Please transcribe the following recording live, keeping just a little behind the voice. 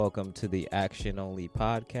Welcome to the Action Only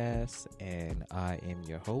podcast, and I am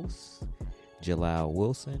your host, Jalal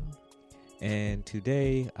Wilson. And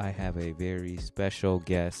today I have a very special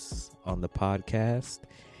guest on the podcast,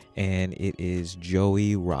 and it is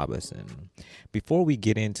Joey Robinson. Before we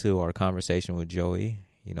get into our conversation with Joey,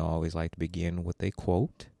 I always like to begin with a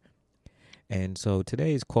quote. And so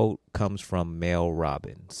today's quote comes from Mel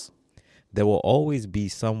Robbins. There will always be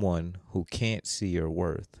someone who can't see your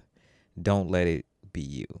worth. Don't let it be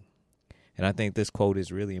you. And I think this quote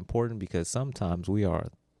is really important because sometimes we are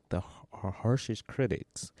our harshest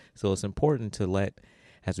critics. So it's important to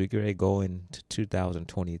as we go into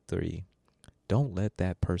 2023, don't let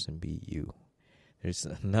that person be you. There's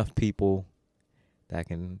enough people that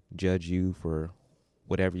can judge you for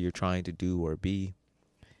whatever you're trying to do or be.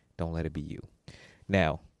 Don't let it be you.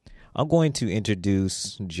 Now, I'm going to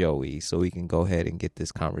introduce Joey so we can go ahead and get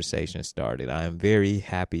this conversation started. I am very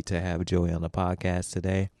happy to have Joey on the podcast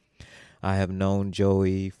today. I have known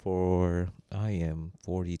Joey I am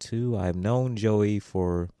 42. I've known Joey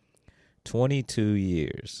for 22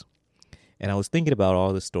 years. And I was thinking about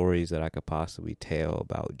all the stories that I could possibly tell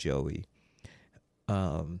about Joey.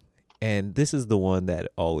 And this is the one that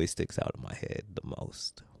always sticks out in my head the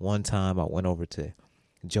most. One time I went over to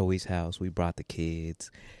Joey's house. We brought the kids.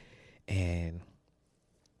 And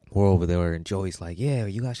we're over there, and Joey's like, yeah,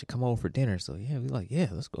 you guys should come over for dinner. So, we're like, yeah,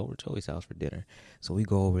 let's go over to Joey's house for dinner. So we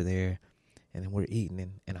go over there, and then we're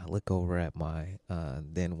eating, and I look over at my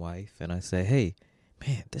then wife, and I say, hey,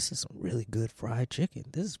 man, this is some really good fried chicken.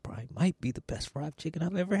 This might be the best fried chicken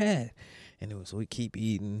I've ever had. And so we keep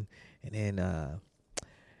eating, and then,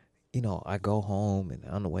 I go home, and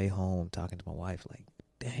on the way home, talking to my wife, like,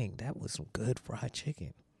 dang, that was some good fried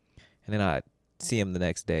chicken. And then I see him the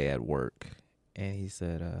next day at work, and he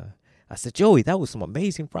said, I said, Joey, that was some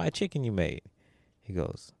amazing fried chicken you made. He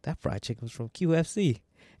goes, that fried chicken was from QFC.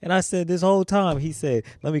 And I said, this whole time, he said,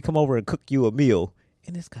 let me come over and cook you a meal.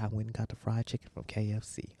 And this guy went and got the fried chicken from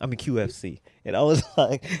QFC. And I was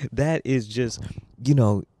like, that is just,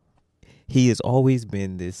 he has always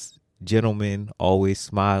been this gentleman, always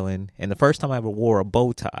smiling. And the first time I ever wore a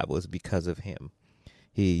bow tie was because of him.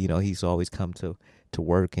 He's always come to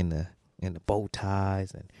work in the bow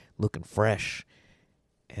ties and looking fresh.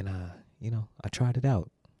 And, I tried it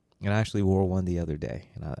out. And I actually wore one the other day.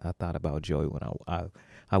 And I thought about Joey when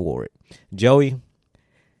I wore it. Joey,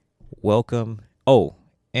 welcome. Oh,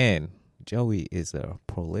 and Joey is a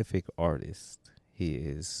prolific artist.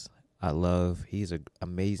 He's an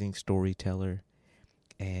amazing storyteller.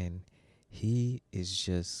 And he is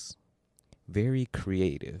just very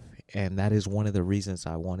creative. And that is one of the reasons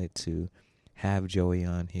I wanted to have Joey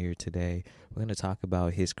on here today. We're going to talk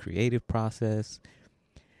about his creative process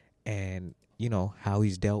and, how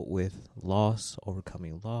he's dealt with loss,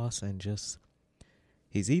 overcoming loss, and just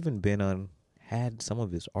he's even had some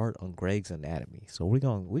of his art on Greg's Anatomy. So we're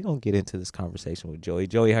going to get into this conversation with Joey.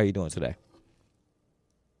 Joey, how are you doing today?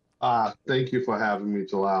 Thank you for having me,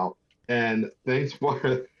 Jalal. And thanks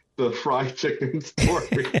for the fried chicken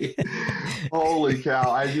story. Holy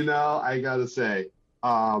cow. I gotta say,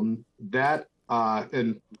 and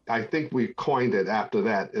I think we coined it after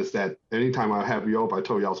that, is that anytime I have you over, I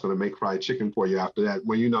told you I was going to make fried chicken for you after that.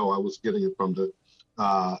 Well, I was getting it from the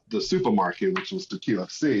supermarket, which was the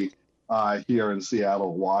QFC here in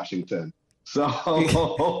Seattle, Washington.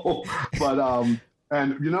 So, but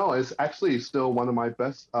it's actually still one of my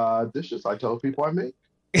best dishes I tell people I make.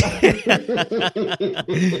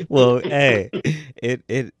 Well, hey,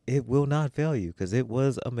 it will not fail you because it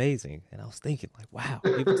was amazing. And I was thinking, like, wow,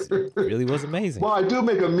 it really was amazing. Well, I do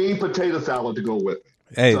make a mean potato salad to go with it.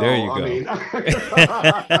 Hey, so, there you go.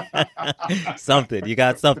 Something. You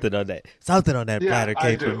got something on that. Something on that platter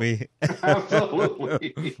came from me.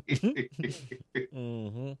 Absolutely.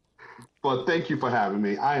 Mm-hmm. But thank you for having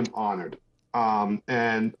me. I am honored.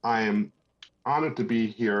 And I am honored to be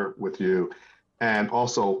here with you. And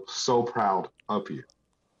also so proud of you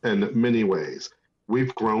in many ways.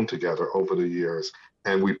 We've grown together over the years,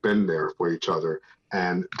 and we've been there for each other.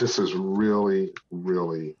 And this is really,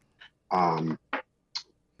 really,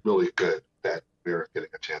 really good that we're getting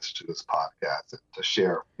a chance to do this podcast and to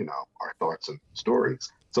share, our thoughts and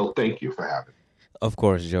stories. So thank you for having me. Of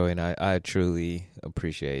course, Joey, and I truly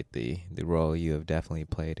appreciate the role you have definitely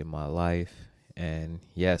played in my life. And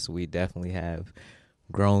yes, we definitely have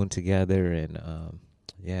grown together and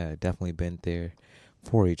definitely been there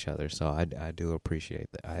for each other. So I do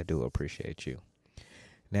appreciate that. I do appreciate you.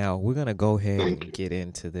 Now we're gonna go ahead and get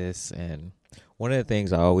into this. And one of the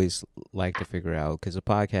things I always like to figure out, because the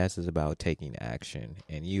podcast is about taking action,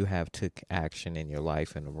 and you have took action in your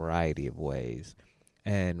life in a variety of ways.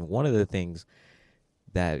 And one of the things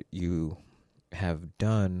that you have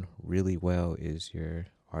done really well is your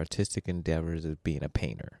artistic endeavors as being a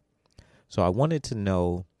painter. So I wanted to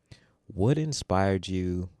know what inspired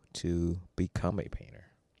you to become a painter?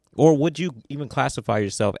 Or would you even classify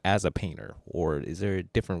yourself as a painter? Or is there a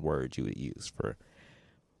different word you would use for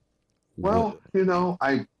what? Well,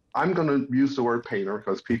 I'm going to use the word painter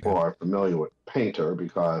because Okay. people are familiar with painter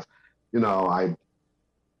because, you know, I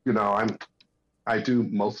you know I do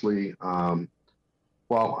mostly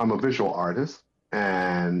well, I'm a visual artist,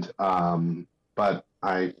 and but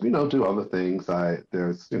I do other things.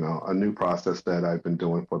 There's a new process that I've been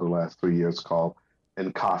doing for the last 3 years called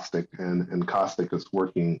encaustic, and encaustic is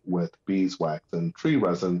working with beeswax and tree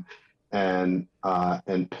resin and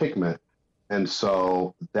pigment, and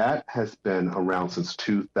so that has been around since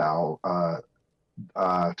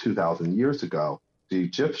 2,000 years ago. The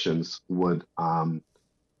Egyptians would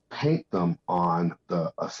paint them on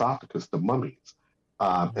the esophagus, the mummies,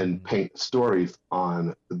 and Mm, paint stories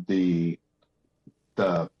on the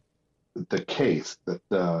the case that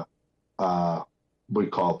the we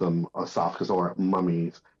call them esophagus or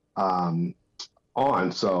mummies um,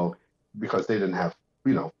 on. So because they didn't have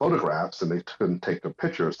photographs and they couldn't take a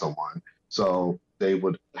picture of someone, so they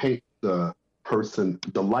would paint the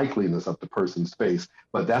likeliness of the person's face,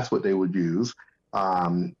 but that's what they would use.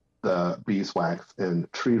 The beeswax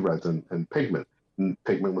and tree resin and pigment. And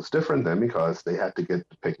pigment was different then because they had to get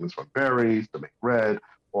the pigments from berries to make red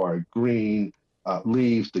or green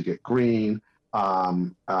leaves to get green.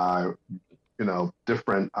 Um, uh,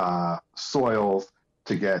 different soils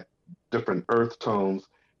to get different earth tones,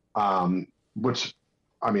 which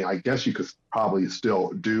I mean, I guess you could probably still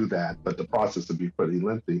do that, but the process would be pretty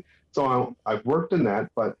lengthy. So I've worked in that,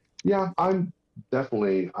 but yeah, I'm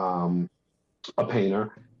definitely a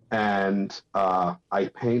painter, and I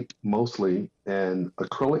paint mostly in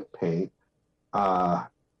acrylic paint uh,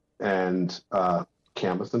 and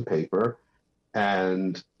canvas and paper,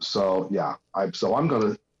 and so yeah, I'm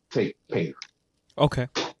gonna take painter. okay.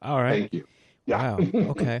 All right. Thank you. Yeah. Wow.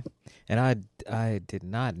 Okay. And I did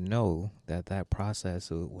not know that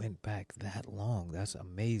process went back that long. That's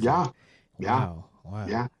amazing. Yeah. Yeah. Wow. Wow.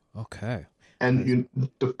 Yeah. Okay. And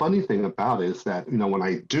That's the funny thing about it is that, when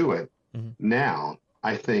I do it mhm, now,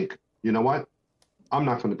 I think, you know what? I'm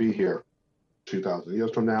not going to be here 2,000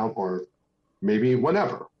 years from now or maybe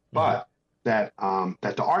whatever, mhm. but that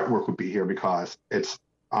the artwork would be here because it's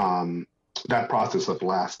um, that process has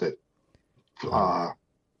lasted Wow. uh,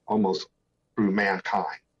 almost through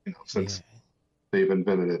mankind, Yeah. since they've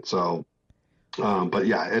invented it. So, but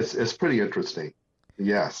yeah, it's pretty interesting.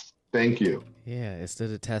 Yes. Thank you. Yeah, it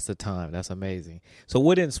stood the test of time. That's amazing. So,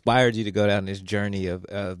 what inspired you to go down this journey of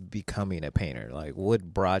becoming a painter? Like, what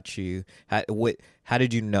brought you? How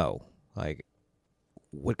did you know? Like,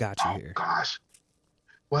 what got you Oh here? gosh.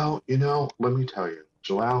 Well, let me tell you,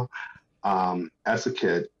 Joelle, as a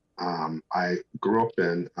kid, I grew up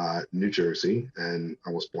in New Jersey, and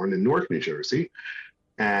I was born in Newark, New Jersey,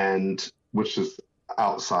 and which is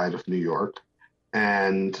outside of New York.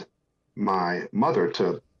 And my mother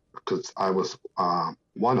took, because I was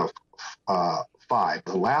one of five,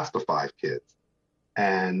 the last of five kids,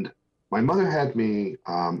 and my mother had me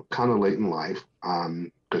kind of late in life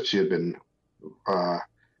because she had been uh,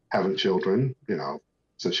 having children,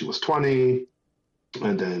 since she was 20,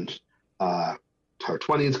 and then uh, her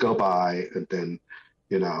 20s go by, and then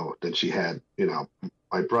she had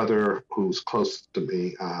my brother who's close to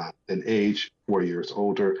me in age, 4 years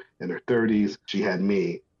older, in her 30s. She had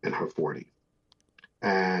me in her 40s,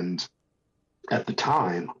 and at the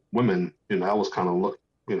time, women, that was kind of looked,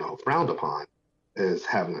 frowned upon as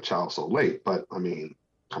having a child so late. But I mean,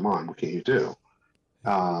 come on, what can you do?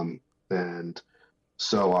 And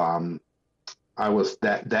so I was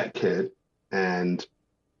that kid, and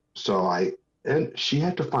so and she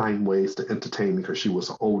had to find ways to entertain me because she was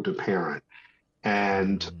an older parent,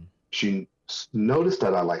 and Mm, she noticed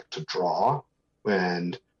that I liked to draw,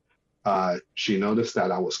 and she noticed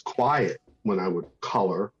that I was quiet when I would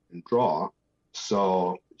color and draw.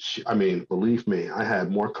 So I mean, believe me, I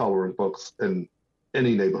had more coloring books than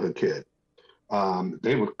any neighborhood kid.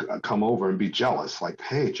 They would come over and be jealous, like,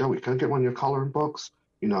 "Hey, Joey, can I get one of your coloring books?"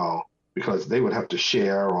 You know, because they would have to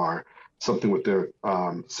share or something with their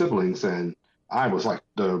siblings, and I was like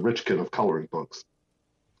the rich kid of coloring books.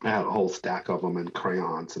 I had a whole stack of them and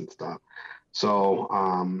crayons and stuff. So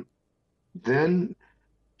then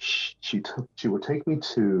she would take me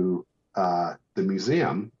to the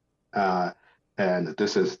museum, uh, and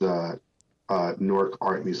this is the Newark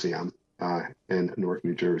Art Museum in Newark,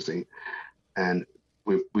 New Jersey, and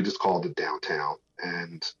we just called it downtown.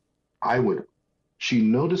 And I would, she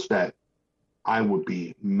noticed that I would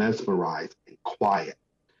be mesmerized and quiet.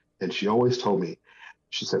 And she always told me,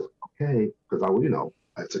 she said, okay, because I would,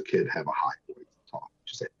 as a kid, have a high voice to talk.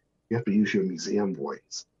 She said, you have to use your museum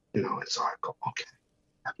voice, and so I go, okay,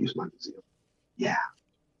 I have to use my museum. Yeah.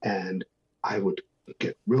 And I would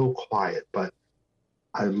get real quiet, but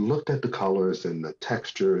I looked at the colors and the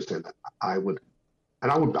textures, and I would,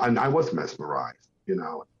 and I was mesmerized,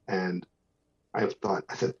 and I thought,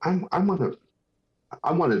 I said, I want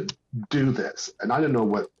to do this. And I didn't know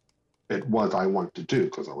what it was I wanted to do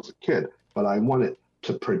because I was a kid, but I wanted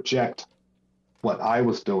to project what I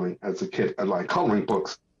was doing as a kid, like coloring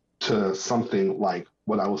books, to something like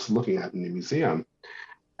what I was looking at in the museum.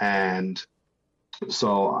 And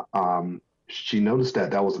so she noticed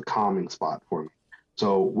that that was a calming spot for me.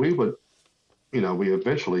 So we would, we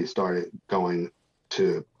eventually started going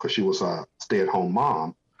to, because she was a stay-at-home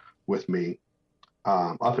mom with me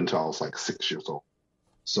up until I was like 6 years old.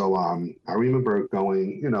 So I remember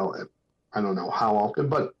going, I don't know how often,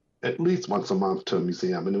 but at least once a month to a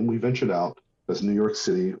museum. And then we ventured out because New York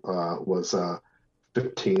City was a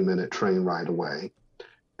 15-minute train ride away.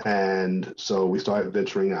 And so we started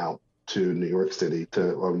venturing out to New York City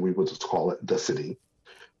or we would just call it the city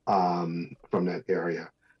from that area.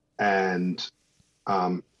 And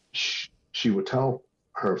she would tell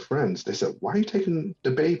her friends, they said, why are you taking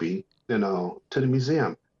the baby, to the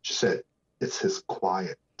museum? She said, it's his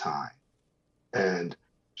quiet time. And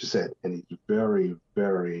she said, and he's very,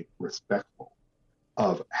 very respectful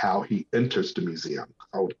of how he enters the museum.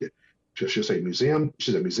 I would get, she'll say museum,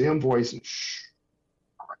 she said museum voice, and shh.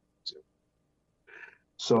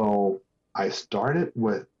 So I started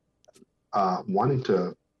with wanting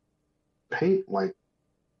to paint like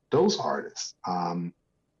those artists. And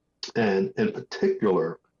in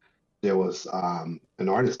particular, there was an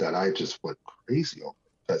artist that I just went crazy over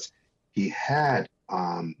because he had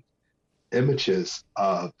images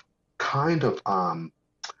of kind of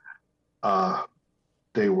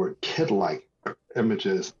they were kid-like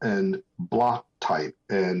images and block type,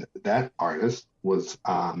 and that artist was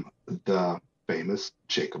the famous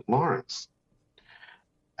Jacob Lawrence.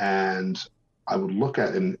 And I would look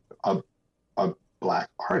at him, a black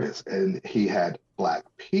artist, and he had black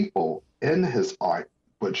people in his art,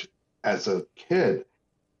 which as a kid,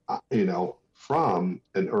 from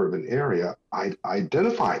an urban area, I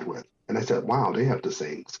identified with. And I said, wow, they have the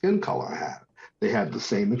same skin color I have. They have the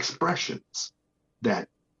same expressions that,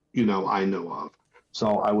 I know of.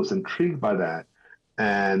 So I was intrigued by that.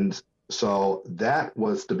 And so that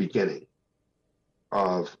was the beginning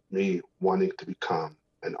of me wanting to become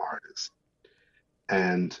an artist.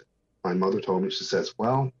 And my mother told me, she says,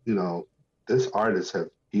 well, this artist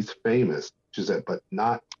he's famous. She said, but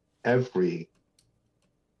not every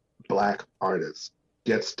black artist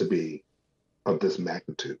gets to be of this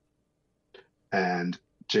magnitude. And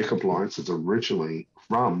Jacob Lawrence is originally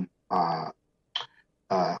from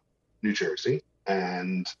New Jersey,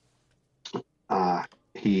 and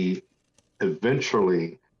he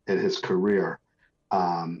eventually, in his career,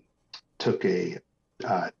 took a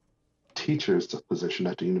teacher's position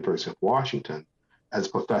at the University of Washington as a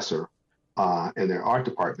professor in their art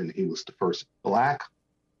department. He was the first black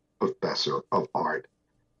professor of art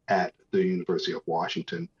at the University of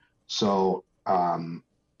Washington. So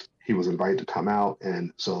he was invited to come out,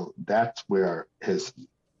 and so that's where his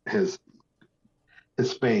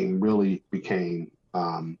fame really became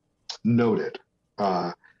noted.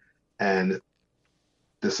 And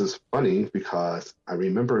this is funny because I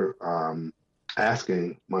remember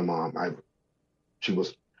asking my mom. She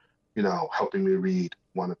was, helping me read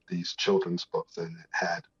one of these children's books, and it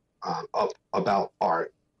had about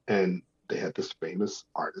art, and they had this famous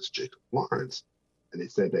artist, Jacob Lawrence, and they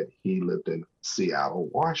said that he lived in Seattle,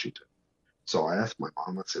 Washington. So I asked my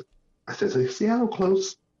mom. I said, is Seattle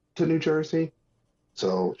close to New Jersey?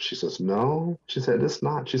 So she says, no. She said, it's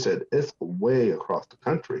not. She said, it's way across the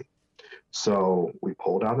country. So we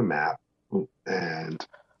pulled out a map, and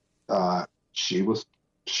she was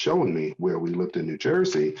showing me where we lived in New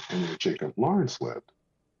Jersey and where Jacob Lawrence lived.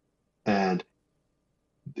 And,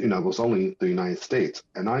 it was only the United States.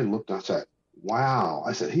 And I looked and I said, wow.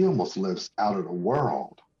 I said, he almost lives out of the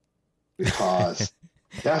world because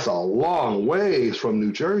that's a long ways from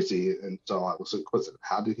New Jersey. And so I was inquisitive,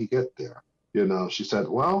 how did he get there? She said,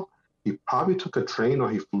 well, he probably took a train or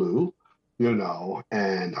he flew, and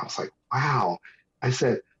I was like, wow. I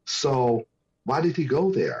said, so why did he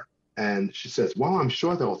go there? And she says, well, I'm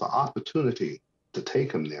sure there was an opportunity to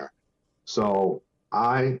take him there. So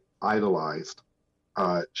I idolized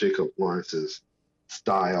Jacob Lawrence's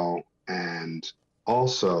style, and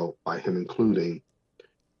also by him including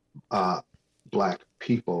Black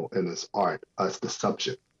people in his art as the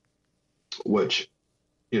subject, which,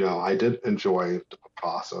 I did enjoy the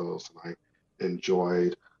Picassos, and I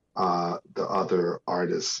enjoyed the other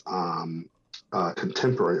artists,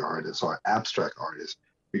 contemporary artists or abstract artists,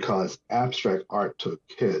 because abstract art to a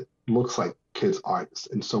kid looks like kids' artists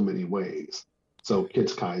in so many ways. So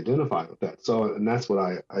kids can identify with that. So, and that's what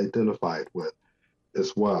I identified with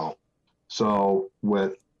as well. So,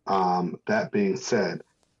 with that being said,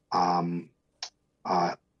 um,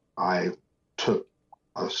 I, I took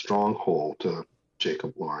a strong hold to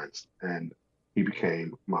Jacob Lawrence, and he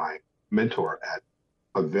became my mentor at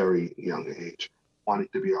a very young age, wanting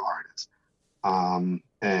to be an artist.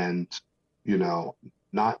 And, you know,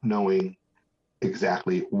 not knowing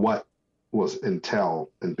exactly what was entailed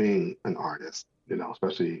in being an artist,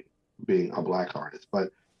 especially being a Black artist.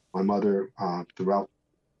 But my mother, throughout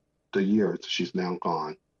the years, she's now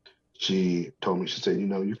gone, she told me, she said, you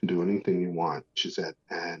can do anything you want. She said,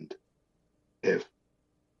 and if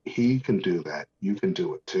he can do that, you can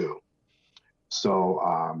do it too.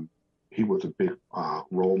 So he was a big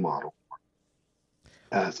role model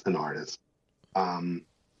as an artist. Um,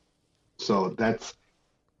 so that's,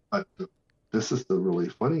 but this is the really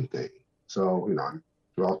funny thing. So,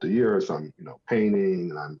 throughout the years, I'm,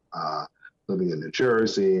 painting, and I'm living in New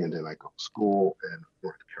Jersey, and then I go to school in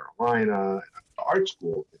North Carolina, and I'm at art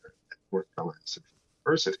school here at North Carolina Central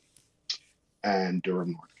University, and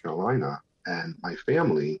Durham, North Carolina. And my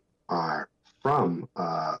family are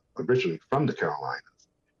originally from the Carolinas,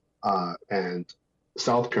 and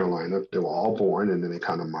South Carolina. They were all born, and then they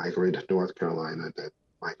kind of migrated to North Carolina, and then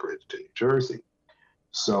migrated to New Jersey.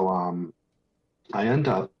 So I end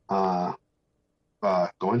up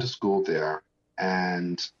going to school there,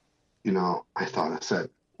 and I said,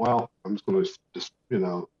 well, I'm just going to just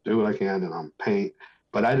do what I can, and I'm paint,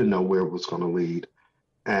 but I didn't know where it was going to lead,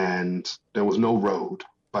 and there was no road,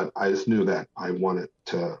 but I just knew that I wanted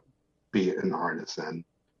to be an artist, and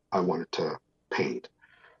I wanted to paint.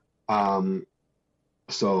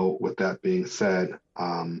 So with that being said,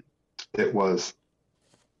 it was,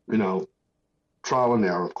 trial and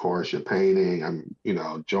error, of course. You're painting, I'm,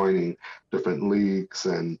 joining different leagues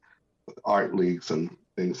and art leagues and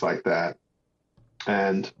things like that.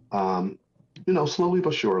 And, slowly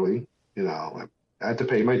but surely, I had to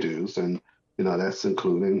pay my dues, and, that's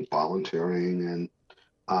including volunteering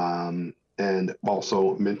and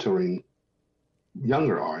also mentoring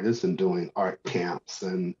younger artists and doing art camps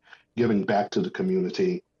and giving back to the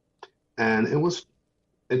community. And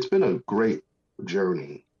it's been a great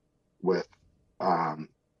journey with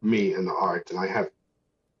me and the arts, and I have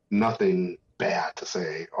nothing bad to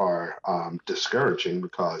say or discouraging,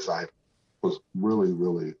 because I was really,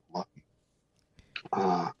 really lucky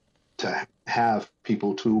to have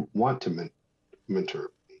people to want to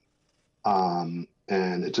mentor me.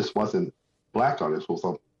 And it just wasn't Black artists, it was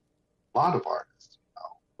a lot of artists,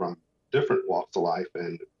 from different walks of life.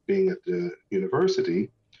 And being at the university,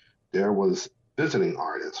 there was visiting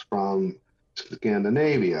artists from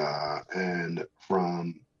Scandinavia and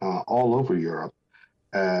from all over Europe,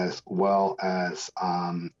 as well as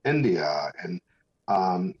India. And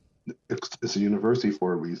it's a university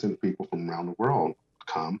for a reason. People from around the world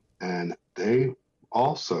come, and they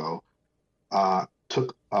also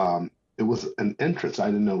took, it was an interest. I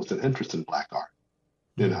didn't know it was an interest in Black art.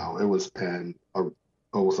 It was, and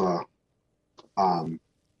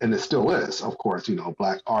it still is, of course,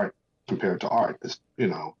 Black art compared to art is,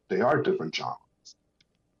 they are different genres.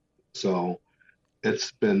 So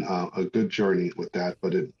it's been a good journey with that,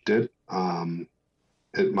 but it did,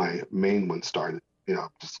 my main one started,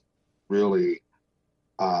 just really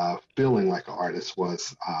feeling like an artist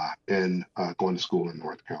was in going to school in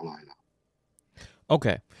North Carolina.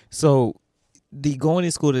 Okay. So the going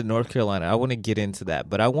to school to North Carolina, I want to get into that,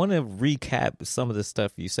 but I want to recap some of the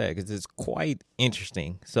stuff you said, because it's quite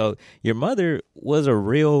interesting. So your mother was a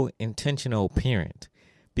real intentional parent,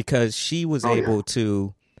 because she was able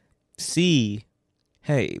to see,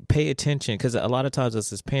 hey, pay attention, because a lot of times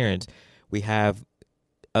us as parents, we have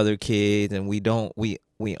other kids, and we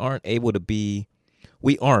aren't able to be,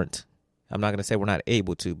 I'm not going to say we're not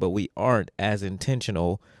able to, but we aren't as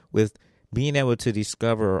intentional with being able to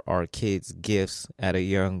discover our kids' gifts at a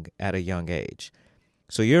young age.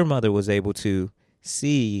 So your mother was able to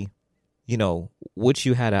see, what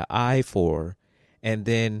you had an eye for, and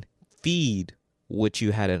then feed what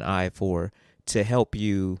you had an eye for, to help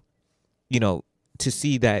you, to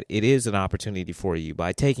see that it is an opportunity for you,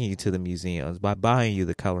 by taking you to the museums, by buying you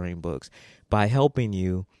the coloring books, by helping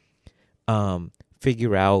you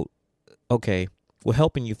figure out, okay, well,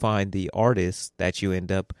 helping you find the artists that you end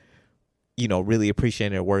up, really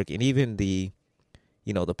appreciating their work, and even the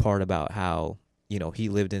the part about how, he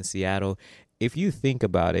lived in Seattle. If you think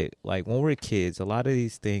about it, like when we're kids, a lot of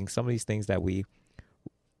these things, some of these things that we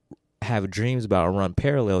have dreams about or run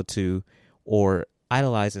parallel to or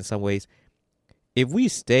idolize in some ways, if we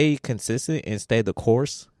stay consistent and stay the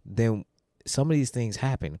course, then some of these things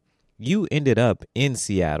happen. You ended up in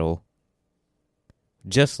Seattle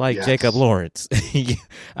just like Jacob Yes. Lawrence.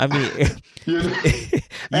 I mean, You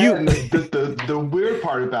know, you. and the weird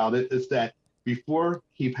part about it is that before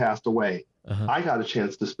he passed away, Uh-huh. I got a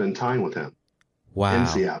chance to spend time with him in Wow.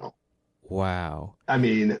 Seattle. Wow. I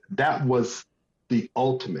mean, that was the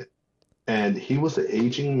ultimate. And he was an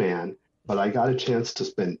aging man, but I got a chance to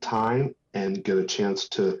spend time and get a chance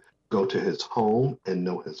to go to his home and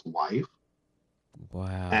know his wife.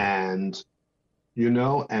 Wow. And,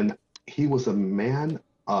 and he was a man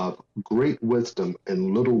of great wisdom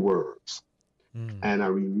and little words. Mm. And I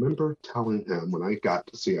remember telling him when I got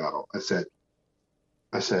to Seattle, I said,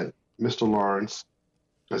 Mr. Lawrence,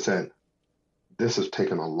 I said, this has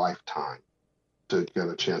taken a lifetime to get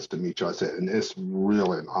a chance to meet you. I said, and it's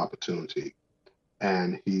really an opportunity.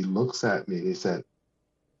 And he looks at me and he said,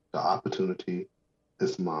 the opportunity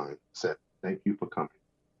is mine. I said, thank you for coming.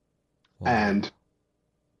 Wow. And,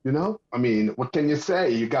 I mean, what can you say?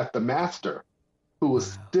 You got the master who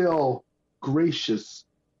is Wow. still gracious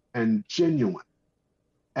and genuine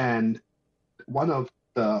and one of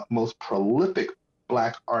the most prolific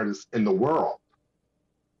Black artists in the world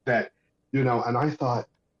that, and I thought,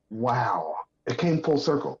 wow, it came full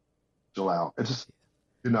circle, Jalal. It just,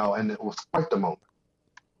 and it was quite the moment.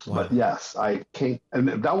 Wow. But yes, I came, and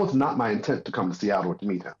that was not my intent to come to Seattle to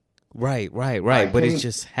meet him. Right. I But came, it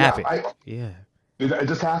just happened. yeah, it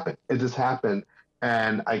just happened. It just happened.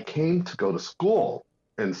 And I came to go to school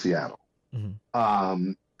in Seattle.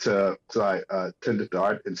 Mm-hmm. So I attended the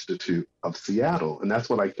Art Institute of Seattle, and that's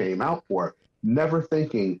what I came out for, never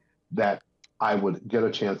thinking that I would get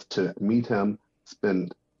a chance to meet him,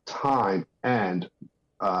 spend time, and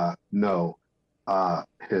know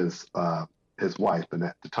his wife, and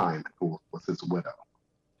at the time, who was his widow,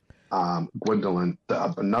 Gwendolyn,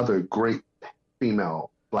 another great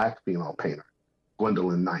Black female painter,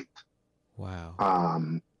 Gwendolyn Knight.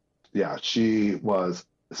 Wow. Yeah, she was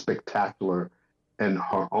spectacular in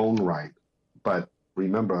her own right. But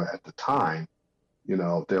remember, at the time,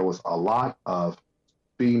 there was a lot of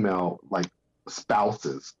female, like,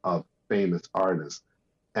 spouses of famous artists.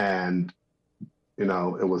 And,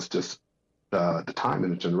 it was just the time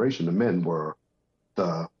in the generation. The men were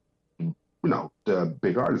the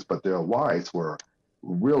big artists, but their wives were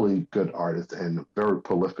really good artists and very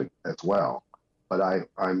prolific as well. But I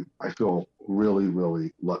feel really,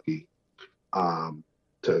 really lucky to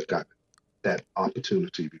have got that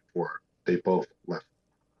opportunity before they both left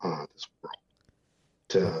this world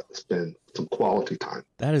to spend some quality time.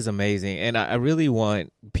 That is amazing. And I really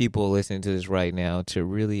want people listening to this right now to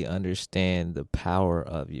really understand the power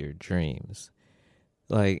of your dreams.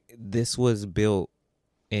 Like, this was built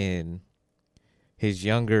in his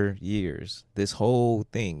younger years. This whole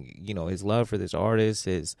thing, his love for this artist,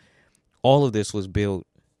 all of this was built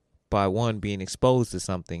by one being exposed to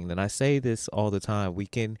something. And I say this all the time. We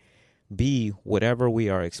can be whatever we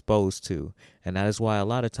are exposed to. And that is why a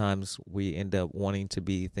lot of times we end up wanting to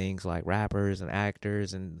be things like rappers and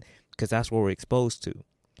actors, and because that's what we're exposed to.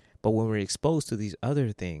 But when we're exposed to these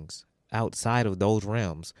other things outside of those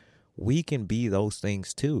realms, we can be those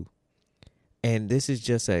things too. And this is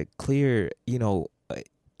just a clear,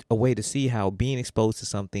 a way to see how being exposed to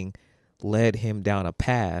something led him down a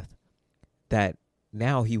path that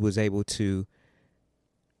now he was able to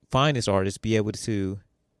find this artist, be able to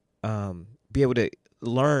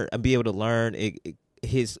learn,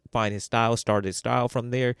 find his style, start his style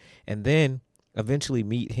from there, and then eventually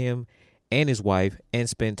meet him and his wife and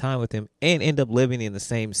spend time with him and end up living in the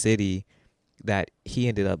same city that he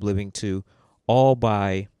ended up living to, all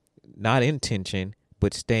by not intention,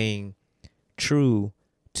 but staying true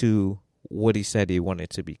to what he said he wanted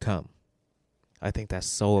to become. I think that's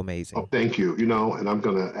so amazing. Oh, thank you. And I'm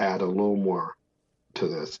going to add a little more to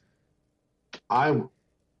this. I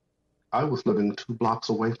was living 2 blocks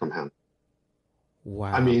away from him.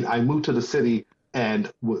 Wow. I mean, I moved to the city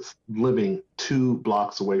and was living 2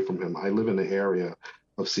 blocks away from him. I live in an area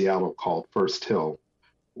of Seattle called First Hill,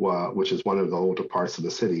 which is one of the older parts of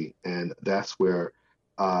the city. And that's where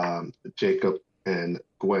Jacob and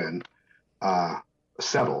Gwen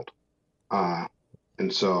settled.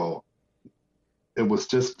 And so it was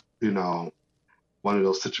just, one of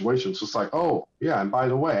those situations. It's like, oh, yeah, and by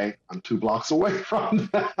the way, I'm 2 blocks away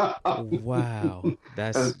from them. Wow.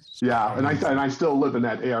 That's and crazy. I still live in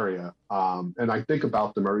that area. And I think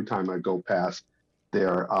about them every time I go past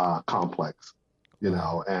their complex,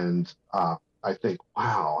 Wow. and I think,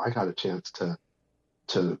 wow, I got a chance to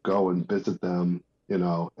go and visit them,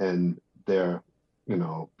 in their,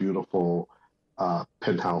 beautiful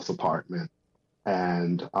penthouse apartment,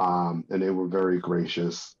 and they were very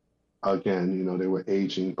gracious. Again, they were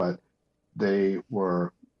aging, but they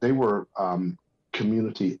were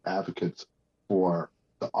community advocates for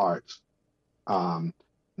the arts, um,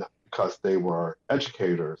 because they were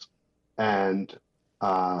educators, and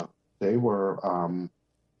uh, they were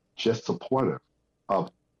just supportive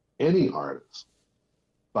of any artist,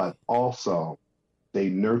 but also they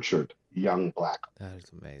nurtured young black. That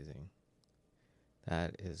is amazing.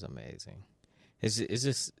 That is amazing. It's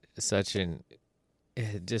just such an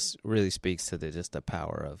it just really speaks to the just the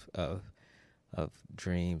power of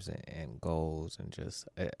dreams and goals and just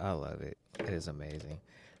I love it. It is amazing.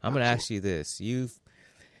 I'm gonna Absolutely. ask you this: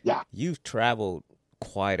 Yeah, you've traveled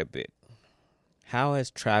quite a bit. How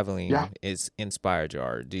has yeah. traveling is inspired your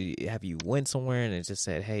art? Have you went somewhere and it just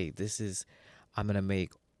said, "Hey, I'm gonna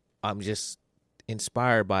make. I'm just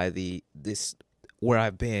inspired by the this where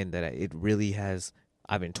I've been that it really has.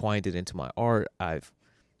 I've entwined it into my art.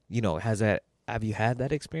 Has that? Have you had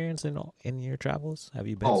that experience in your travels? Have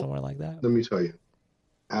you been Oh, somewhere like that? let me tell you,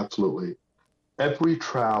 absolutely. Every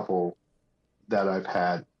travel that I've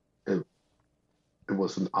had, it, it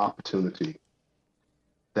was an opportunity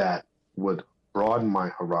that would broaden my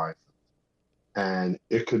horizon. And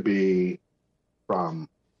it could be from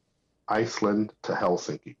Iceland to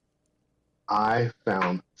Helsinki. I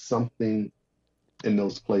found something in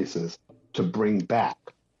those places to bring back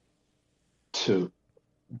to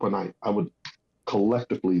when I would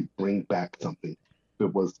collectively bring back something.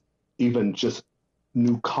 It was even just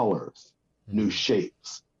new colors, new Mm.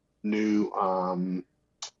 shapes, new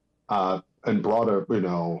and broader,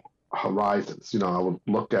 horizons. I would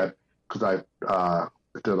look at because I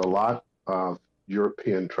did a lot of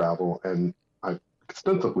European travel, and I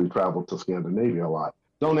extensively traveled to Scandinavia a lot.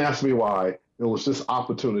 Don't ask me why. It was just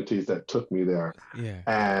opportunities that took me there, Yeah.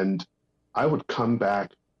 and I would come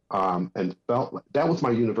back, and felt like that was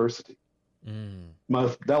my university. Mm.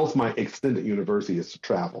 That was my extended university, is to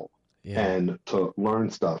travel Yeah. and to learn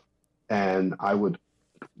stuff. And I would,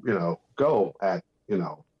 go at,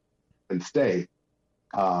 and stay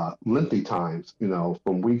lengthy times,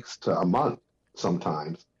 from weeks to a month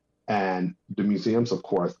sometimes. And the museums, of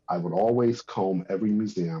course, I would always comb every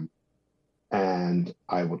museum, and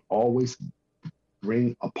I would always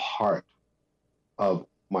bring a part of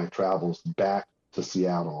my travels back to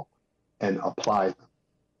Seattle and Mm.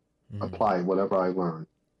 apply whatever I learned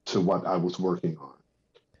to what I was working on.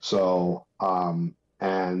 So,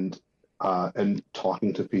 and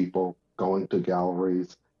talking to people, going to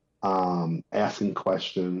galleries, asking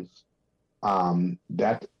questions.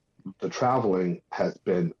 That the traveling has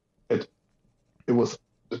been it. It was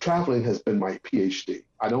the traveling has been my PhD.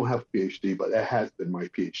 I don't have a PhD, but it has been my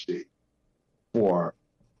PhD for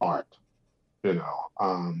art. You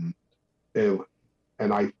know, it,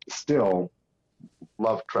 and I still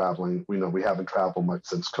love traveling. We know we haven't traveled much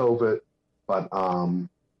since COVID, but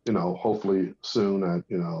hopefully soon,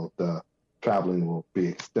 the traveling will be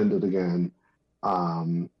extended again,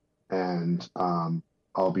 um, and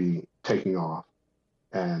I'll be taking off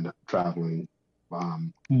and traveling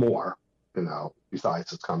more.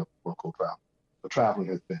 Besides this kind of local travel, the traveling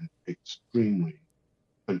has been extremely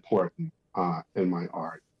important in my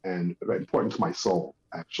art and important to my soul.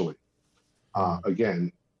 Actually, Mm.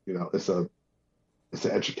 again, it's an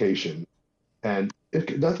education, and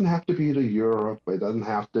it doesn't have to be to Europe. It doesn't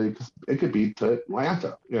have to. It could be to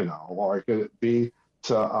Atlanta, or it could be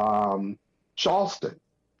to Charleston,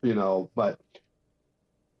 But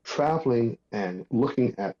traveling and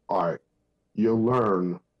looking at art, you'll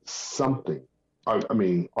learn something. I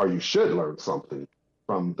mean, or you should learn something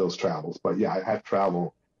from those travels. But yeah, I have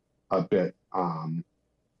traveled a bit,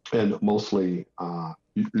 and mostly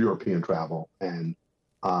European travel, and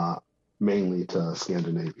uh, mainly to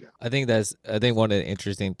Scandinavia. I think one of the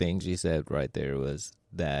interesting things you said right there was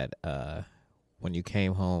that when you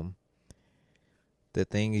came home, the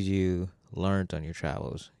things you learned on your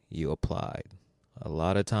travels, you applied. A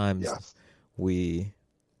lot of times Yes. we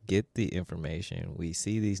get the information, we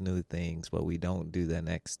see these new things, but we don't do the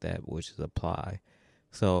next step, which is apply.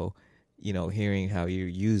 So, hearing how you're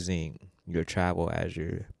using your travel as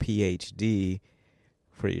your PhD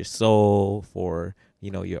for your soul, for,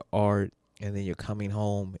 your art, and then you're coming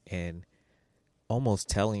home and almost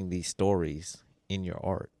telling these stories in your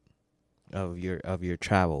art of your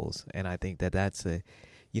travels, and I think that that's an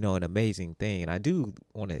amazing thing. And I do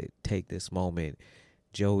want to take this moment,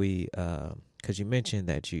 Joey. because you mentioned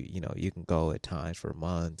that you can go at times for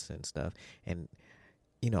months and stuff, and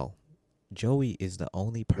Joey is the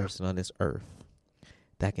only person on this earth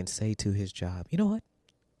that can say to his job, you know what,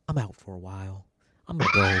 I'm out for a while, I'm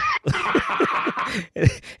gonna go.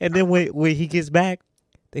 And then when he gets back,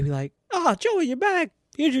 they be like, "Oh, Joey, you're back.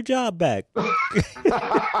 Here's your job back."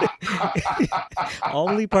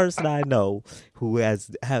 Only person I know who has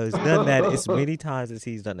done that as many times as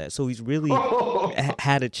he's done that. So he's really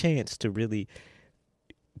had a chance to really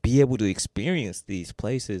be able to experience these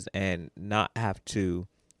places and not have to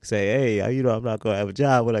say, "Hey, I'm not going to have a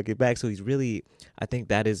job when I get back." So he's really, I think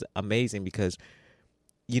that is amazing because,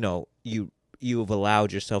 you've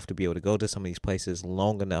allowed yourself to be able to go to some of these places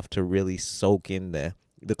long enough to really soak in the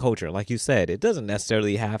culture. Like you said, it doesn't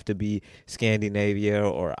necessarily have to be Scandinavia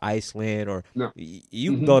or Iceland, or No.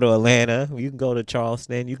 you can go to Atlanta, you can go to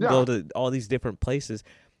Charleston, you can go to all these different places.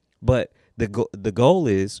 But the goal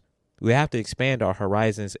is we have to expand our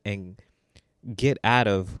horizons and get out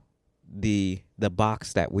of the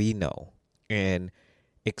box that we know and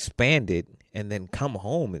expand it, and then come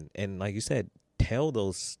home and like you said, tell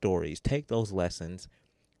those stories, take those lessons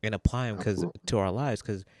and apply them to our lives,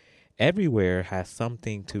 because everywhere has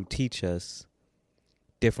something to teach us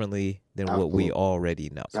differently than what we already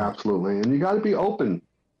know. Absolutely. And you got to be open.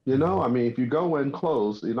 I mean, if you go in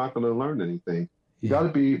closed, you're not going to learn anything. You got to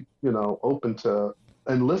be, open to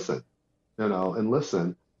and listen, and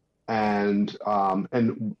listen and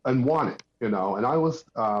want it, and I was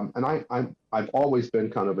I've always been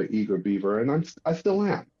kind of an eager beaver, and I still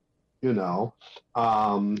am,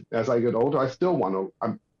 as I get older, I still want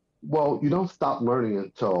to. Well, you don't stop learning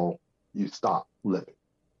until you stop living.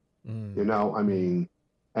 I mean,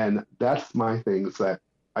 and that's my thing, is that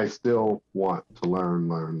I still want to learn,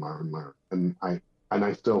 and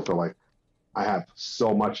I still feel like I have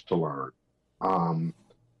so much to learn.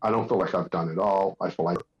 I don't feel like I've done it all. I feel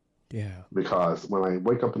like, because when I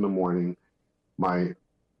wake up in the morning, my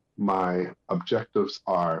objectives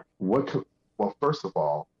are well, first of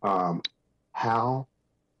all, how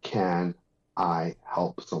can I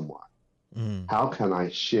help someone? How can I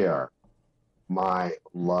share my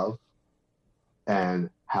love? And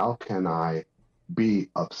how can I be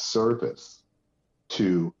of service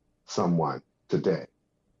to someone today?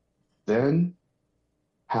 Then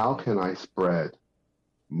how can I spread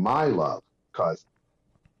my love? Because,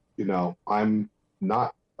 I'm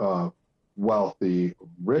not a wealthy,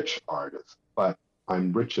 rich artist, but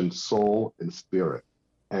I'm rich in soul and spirit.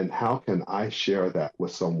 And how can I share that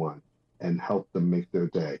with someone and help them make their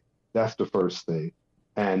day? That's the first thing.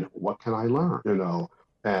 And what can I learn?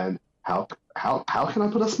 And how can I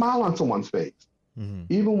put a smile on someone's face,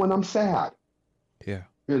 even when I'm sad? Yeah.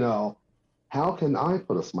 How can I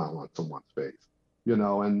put a smile on someone's face?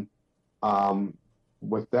 And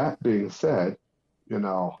with that being said,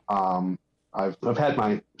 I've had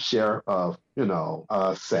my share of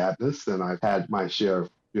sadness, and I've had my share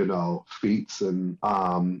of feats, and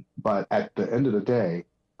but at the end of the day,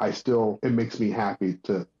 it makes me happy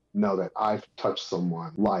to know that I've touched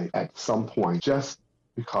someone's life at some point, just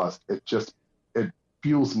because it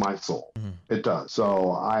fuels my soul. It does.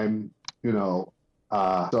 So I'm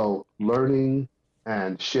so learning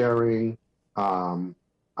and sharing.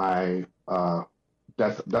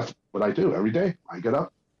 That's what I do every day. I get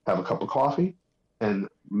up, have a cup of coffee, and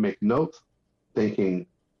make notes, thinking,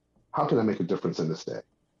 how can I make a difference in this day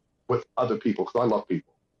with other people? Because I love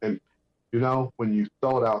people. And, when you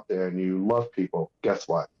throw it out there and you love people, guess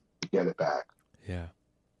what? You get it back. Yeah.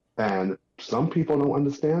 And some people don't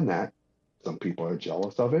understand that. Some people are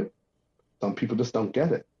jealous of it. Some people just don't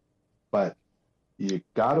get it. But you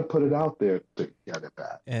got to put it out there to get it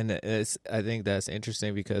back. And I think that's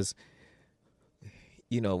interesting because,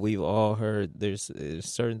 we've all heard there's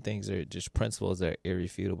certain things that are just principles that are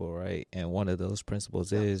irrefutable, right? And one of those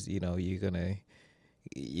principles is, you're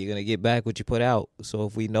gonna get back what you put out. So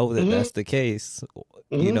if we know that that's the case,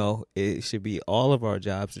 it should be all of our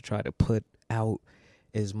jobs to try to put out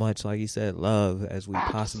as much, like you said, love as we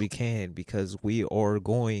possibly can, because we are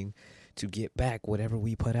going to get back whatever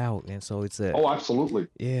we put out. And so it's absolutely.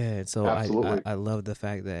 Yeah. And so I love the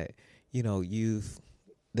fact that,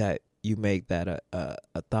 you make that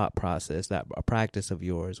a thought process, that a practice of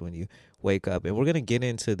yours when you wake up. And we're going to get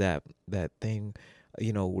into that thing,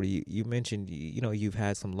 where you mentioned, you've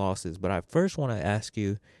had some losses, but I first want to ask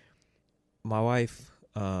you, my wife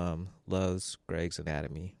loves Greg's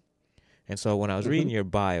Anatomy. And so when I was reading your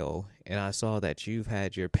bio and I saw that you've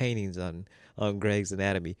had your paintings on Greg's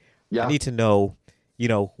Anatomy, I need to know,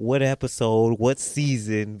 what episode, what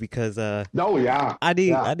season, because I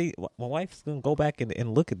need my wife's gonna go back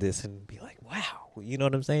and look at this and be like, wow, you know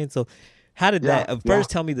what I'm saying? So How did Yeah, that? yeah. First,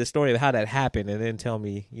 tell me the story of how that happened, and then tell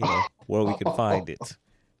me, where we can find it.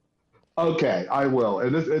 Okay, I will.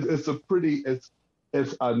 And it's a pretty it's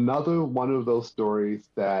another one of those stories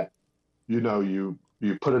that you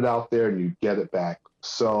put it out there and you get it back.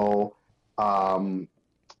 So um,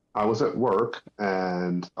 I was at work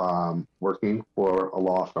and working for a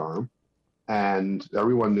law firm, and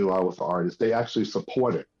everyone knew I was an artist. They actually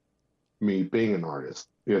supported me being an artist,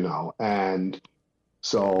 and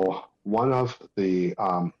so one of the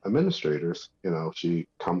administrators, she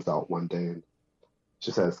comes out one day and she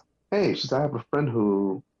says, "Hey," she said, "I have a friend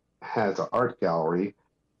who has an art gallery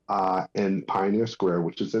in Pioneer Square,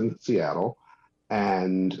 which is in Seattle,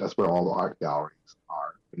 and that's where all the art galleries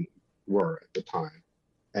are and were at the time."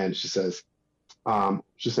 And she said,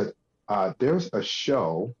 "There's a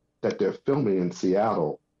show that they're filming in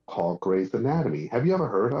Seattle called Grey's Anatomy. Have you ever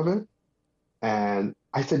heard of it?" And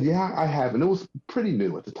I said, "Yeah, I have." And it was pretty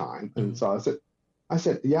new at the time. And Mhm. so I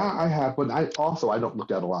said, "Yeah, I have." But I don't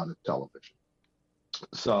look at a lot of television.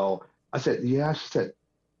 So I said, "Yeah." She said,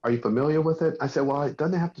 "Are you familiar with it?" I said, "Well,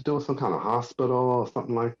 doesn't it have to do with some kind of hospital or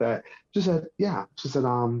something like that?" She said, "Yeah." She said,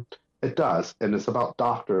 "It does, and it's about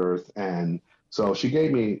doctors." And so she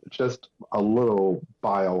gave me just a little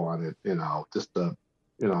bio on it, just and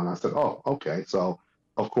I said, "Oh, okay." So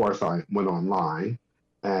of course I went online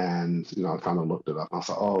and I kind of looked it up. I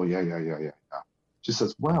said, "Oh, yeah, yeah, yeah, yeah, yeah." She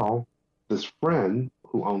says, "Well, this friend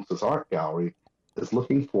who owns this art gallery is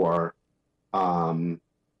looking for um,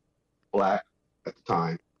 black at the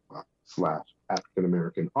time slash African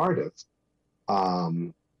American artists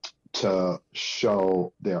um, to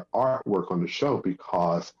show their artwork on the show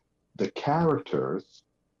because the characters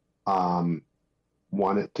um,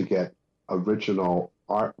 wanted to get original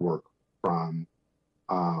artwork from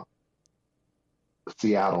uh,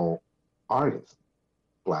 Seattle artists,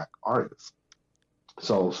 black artists."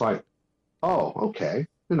 So it's like, oh, okay,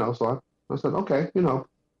 So I said, okay,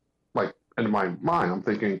 like in my mind, I'm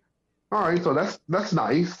thinking, all right, so that's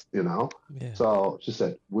nice. Yeah. So she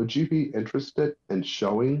said, "Would you be interested in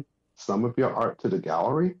showing some of your art to the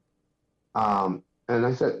gallery?" And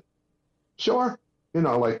I said, "Sure." And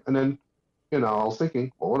then, I was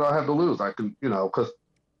thinking, well, what do I have to lose? I can, because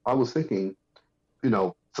I was thinking,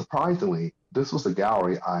 surprisingly, this was a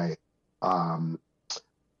gallery um,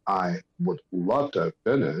 I would love to have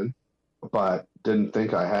been in, but didn't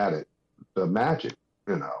think I had it, the magic.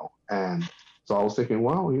 And so I was thinking,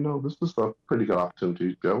 well, this was a pretty good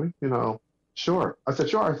opportunity, Joey. Sure. I said,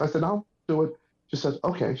 sure. I said, I'll do it. She says,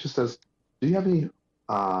 okay. She says, "Do you have any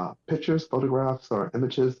pictures, photographs, or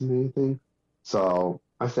images and anything?" So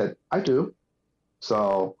I said, "I do."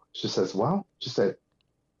 So she says, well, she said,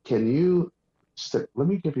 "Can you?" She said, "Let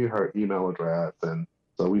me give you her email address." And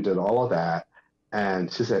so we did all of that.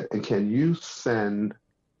 And she said, "And can you send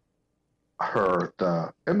her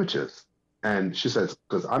the images?" And she says,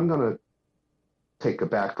 "Because I'm going to take a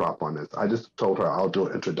backdrop on this." I just told her I'll do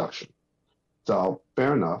an introduction. So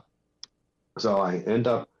fair enough. So I end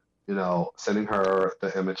up, sending her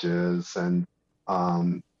the images, and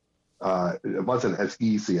um, it wasn't as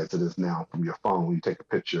easy as it is now from your phone when you take a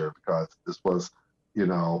picture because this was, you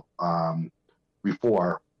know, um,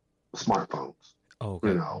 before smartphones, Oh, you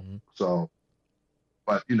okay. know. Hmm. So,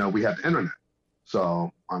 but we had the internet.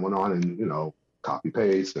 So I went on and copy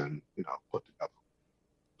paste and put together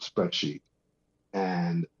a spreadsheet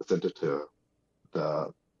and sent it to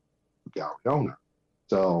the gallery owner.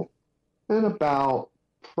 So in about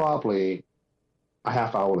probably a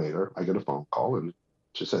half hour later, I get a phone call and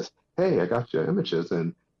she says, "Hey, I got your images,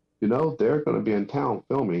 and they're going to be in town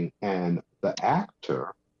filming, and the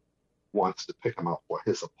actor wants to pick them out for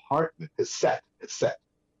his apartment, his set,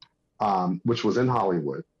 which was in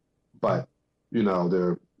Hollywood, but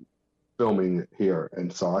they're filming here."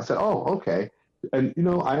 And so I said, "Oh, okay." And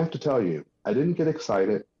I have to tell you, I didn't get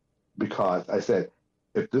excited because I said,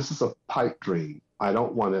 if this is a pipe dream, I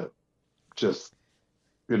don't want to just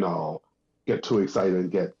you know get too excited and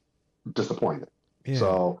get disappointed. Yeah.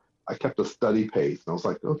 So I kept a steady pace, and I was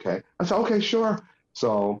like, "Okay." I said, "Okay, sure."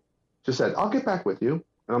 So she said, "I'll get back with you."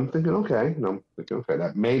 And I'm thinking, okay, I'm thinking, okay,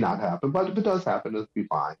 that may not happen, but if it does happen, it'll be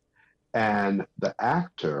fine. And the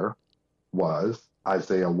actor was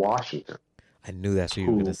Isaiah Washington, I knew that's what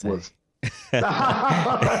you were gonna who say. was.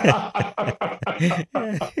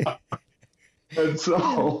 And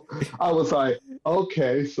so I was like,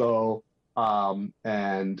 okay, so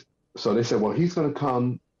and so they said, well, he's going to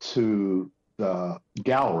come to the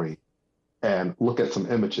gallery and look at some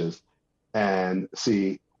images and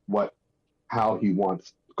see how he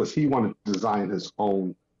wants, because he wanted to design his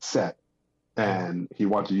own set, Mhm. and he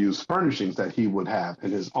wanted to use furnishings that he would have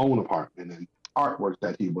in his own apartment and artwork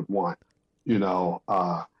that he would want. you know,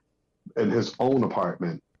 in his own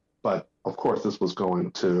apartment. But of course, this was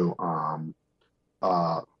going to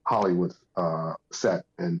Hollywood set,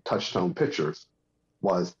 and Touchstone Pictures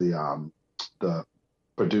was the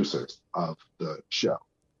producers of the show.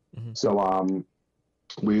 Hmm. So I was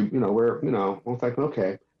like,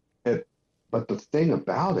 okay. It, but the thing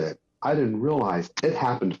about it, I didn't realize it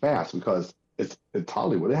happened fast because it's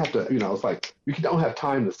Hollywood. They have to, it's like you don't have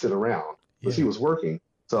time to sit around because he Yeah. was working.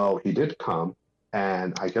 So he did come,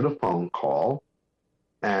 and I get a phone call,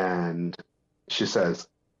 and she says,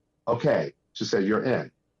 okay. She said, you're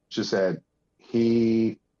in. She said,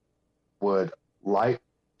 he would like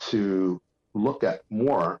to look at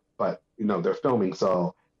more, but they're filming,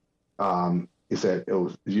 so he said it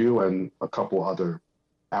was you and a couple other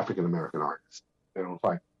African American artists. And I was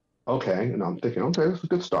like, okay. And I'm thinking, okay, this is a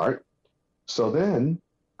good start. So then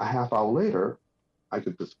a half hour later, I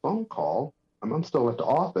get this phone call. I'm still at the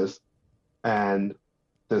office, and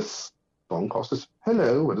this phone call says,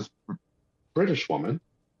 hello, with this British woman.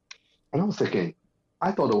 And I was thinking,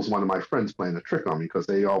 I thought it was one of my friends playing a trick on me because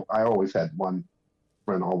I always had one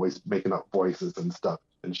friend always making up voices and stuff.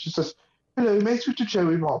 And she says, hello, may I speak to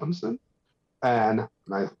Joey Robinson? And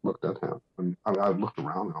I looked at him, and I looked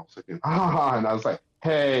around, and I was thinking, ah, and I was like,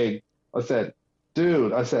 hey, I said,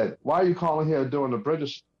 dude, I said, why are you calling here doing a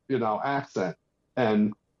British, accent?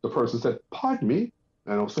 And the person said, pardon me.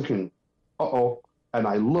 And I was thinking, uh-oh. And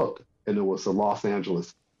I looked, and it was the Los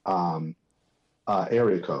Angeles um,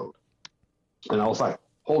 area code. And I was like,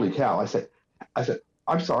 holy cow. I said,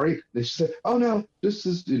 I'm sorry. And she said, oh no, this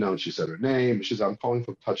is, she said her name. She said, I'm calling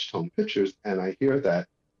from Touchstone Pictures. And I hear that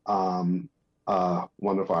um,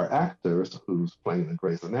 one of our actors who's playing in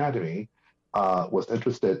Grey's Anatomy was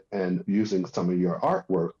interested in using some of your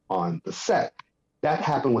artwork on the set. That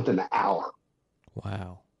happened within an hour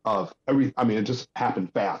Wow. I mean, it just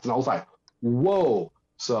happened fast. And I was like, whoa.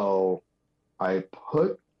 So I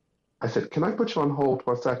I said, can I put you on hold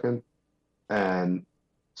for a second? And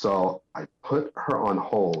so I put her on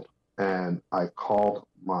hold, and I called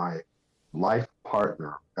my life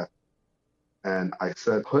partner, and I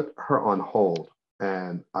said, put her on hold.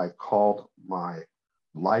 And I called my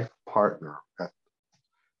life partner,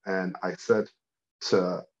 and I said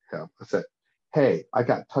to him, I said, hey, I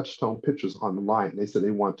got Touchstone Pictures on the line. They said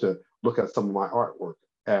they want to look at some of my artwork.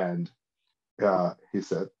 And he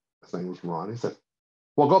said, his name was Ron. He said,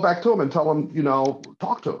 well, go back to him and tell him,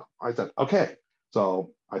 talk to him. I said, okay.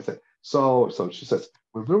 So I said, so she says,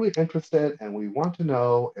 we're really interested, and we want to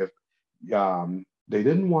know if they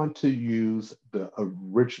didn't want to use the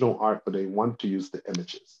original art, but they want to use the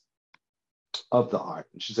images of the art.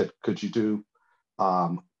 And she said, could you do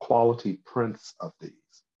quality prints of these?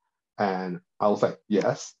 And I was like,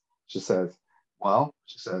 yes. She says, now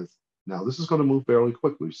this is going to move fairly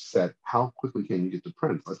quickly. She said, how quickly can you get the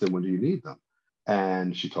prints? I said, when do you need them?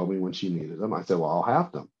 And she told me when she needed them. I said, well, I'll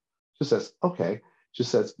have them. She says, okay. She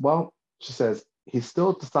says, he's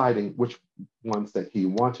still deciding which ones that he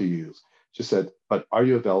wants to use. She said, but are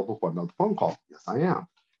you available for another phone call? Yes, I am.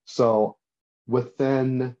 So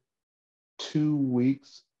within 2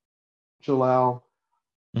 weeks, Jalal,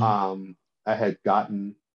 Hmm. um, I had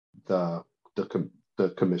gotten the the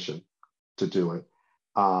commission to do it.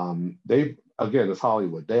 They again, it's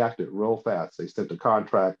Hollywood. They acted real fast. They sent the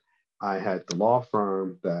contract. I had the law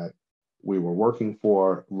firm that we were working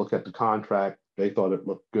for look at the contract. They thought it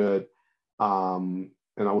looked good, and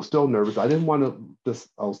I was still nervous. I didn't want to. This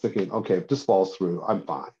I was thinking, okay, if this falls through, I'm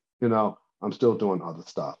fine. I'm still doing other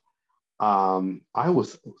stuff. I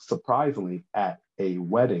was surprisingly at a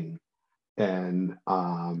wedding in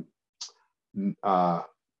uh,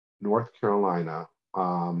 North Carolina,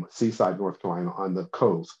 Seaside, North Carolina, on the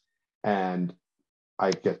coast, and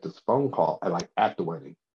I get this phone call at the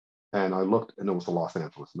wedding, and I looked, and it was a Los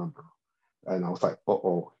Angeles number, and I was like,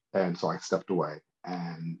 oh, and so I stepped away,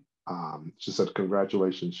 and she said,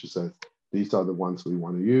 congratulations. She said, these are the ones we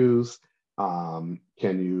want to use. Can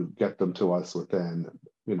you get them to us within,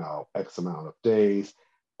 X amount of days?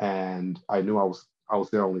 And I knew I was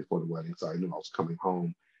there only for the wedding, so I knew I was coming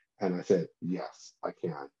home. And I said, yes, I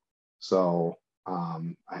can. So I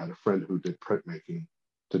had a friend who did printmaking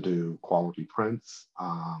to do quality prints.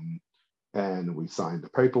 And we signed the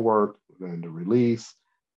paperwork and the release.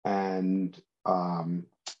 And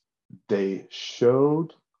they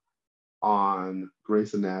showed on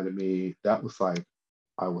Grey's Anatomy. That was like,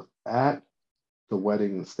 I was at the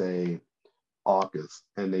wedding in, say, August,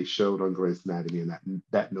 and they showed on Grey's Anatomy in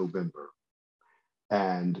that November.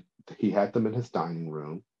 And he had them in his dining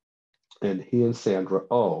room, and he and Sandra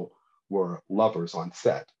Oh were lovers on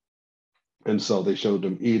set. And so they showed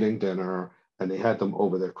them eating dinner, and they had them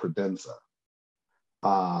over their credenza.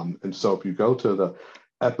 And so if you go to the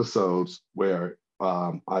episodes where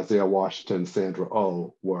Isaiah Washington and Sandra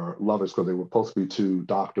Oh were lovers, because they were supposed to be two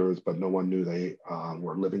doctors, but no one knew they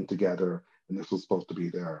were living together, and this was supposed to be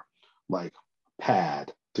their like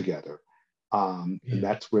pad together. And Yeah.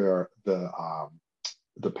 that's where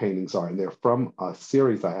the paintings are, and they're from a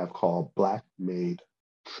series I have called Black Maid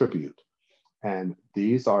Tribute, and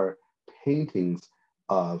these are paintings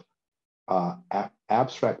of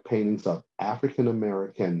abstract paintings of African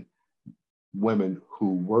American women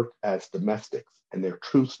who worked as domestics, and they're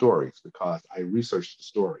true stories because I researched the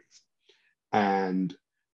stories. And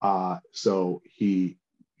so he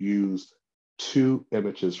used two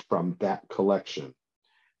images from that collection.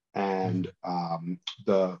 And Mm.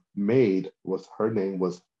 the maid was, her name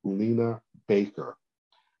was Lena Baker,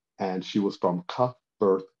 and she was from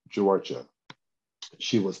Cuthbert, Georgia.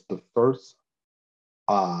 She was the first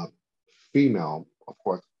uh, female, of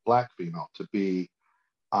course, black female, to be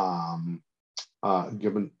um,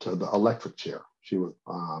 given to the electric chair. She was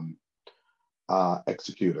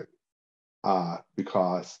executed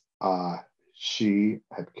because she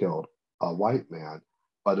had killed a white man,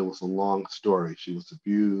 but it was a long story. She was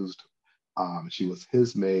abused. She was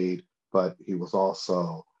his maid, but he was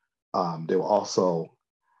also, they were also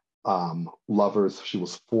lovers. She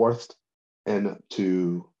was forced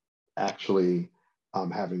into actually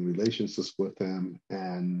having relationships with him,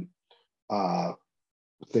 and uh,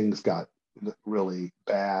 things got really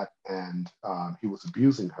bad, and he was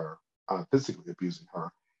abusing her, physically abusing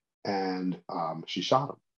her, and she shot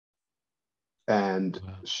him. And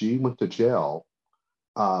Wow. she went to jail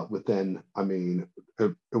within, I mean,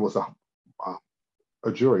 it was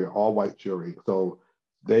a jury, all white jury. So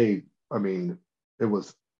they, I mean, it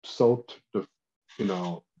was so,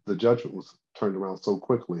 the judgment was turned around so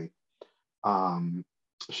quickly. Um,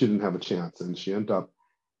 she didn't have a chance, and she ended up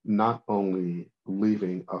not only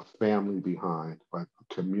leaving a family behind, but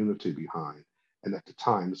a community behind. And at the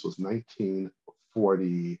time, this was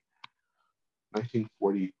 1940,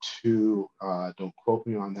 1942. Don't quote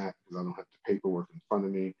me on that because I don't have the paperwork in front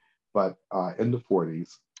of me, but in the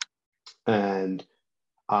 40s. And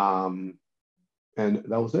um, and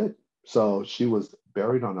that was it. So she was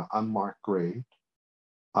buried on an unmarked grave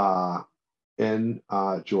uh, in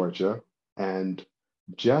Georgia, and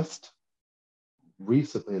just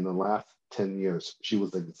recently, in the last 10 years, she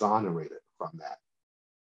was exonerated from that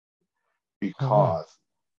Oh wow. because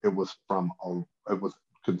it was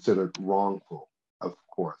considered wrongful, of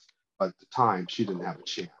course. But at the time, she didn't have a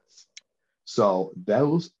chance. So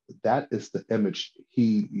that is the image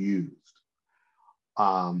he used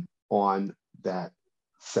on that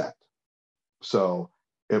set. So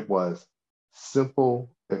it was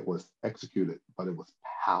simple, it was executed, but it was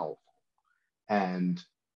powerful. And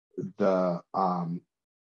the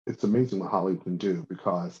it's amazing what Hollywood can do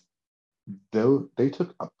because they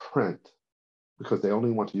took a print because they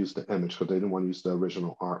only want to use the image because they didn't want to use the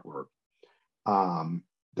original artwork. Um,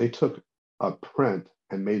 they took a print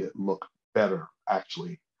and made it look better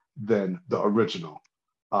actually than the original.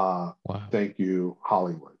 Uh, Wow. Thank you,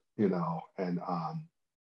 Hollywood,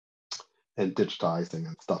 and digitizing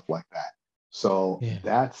and stuff like that. So Yeah.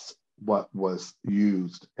 that's what was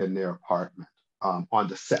used in their apartment on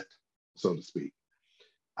the set, so to speak.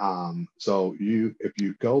 So if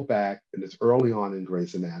you go back, and it's early on in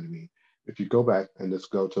Grey's Anatomy, if you go back and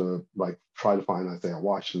just go to like try to find Isaiah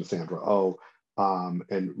Washington, Sandra Oh,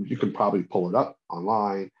 and you can probably pull it up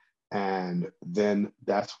online, and then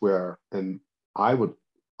that's where, and I would,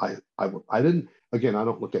 I didn't, again, I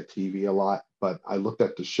don't look at TV a lot, but I looked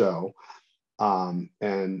at the show,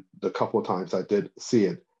 and the couple of times I did see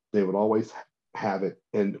it, they would always have it,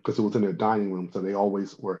 and because it was in their dining room, so they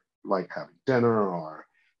always were like having dinner or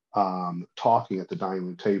talking at the dining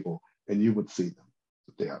room table, and you would see them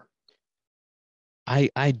there.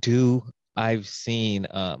 I do. I've seen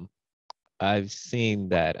I've seen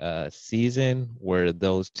that season where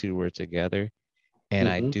those two were together, and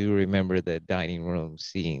I Hmm. do remember the dining room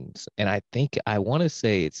scenes. And I think I want to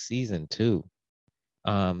say it's season two.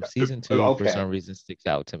 Season two for Okay, some reason sticks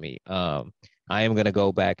out to me. I am gonna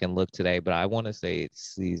go back and look today, but I want to say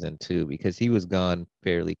it's season two because he was gone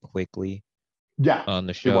fairly quickly yeah, on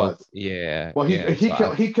the it show. was. Yeah, Well, yeah.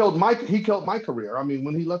 So I. he killed my career. I mean,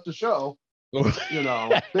 when he left the show,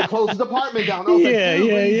 they closed the department down. I was like, Yeah,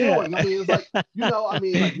 dude, what are yeah, you yeah. doing? I mean, it's like, I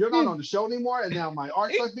mean, like you're not on the show anymore, and now my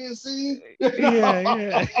art's like being seen. Yeah,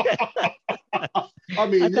 yeah. I I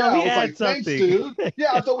mean, thought yeah, I we was had like, thanks, something. dude.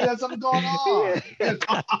 Yeah, I thought we had something going on. Yeah.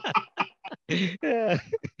 Yeah.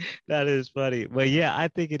 That is funny. But yeah, I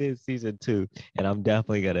think it is season two. And I'm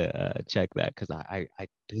definitely gonna check that because I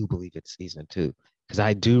do believe it's season two. Because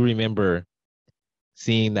I do remember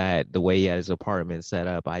seeing that the way he had his apartment set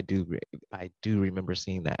up, I do remember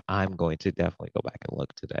seeing that. I'm going to definitely go back and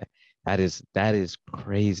look today. That is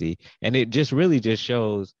crazy, and it just really just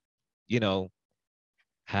shows, you know,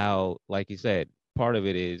 how, like you said, part of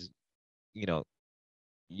it is, you know,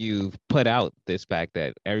 you've put out this fact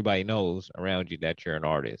that everybody knows around you that you're an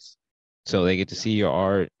artist, so they get to Yeah, see your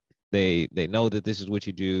art. They know that this is what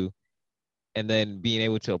you do, and then being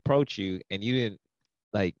able to approach you, and you didn't,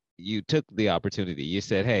 like, you took the opportunity. You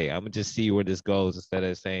said, "Hey, I'm gonna just see where this goes," instead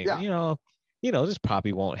of saying, yeah, this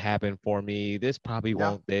probably won't happen for me. This probably yeah,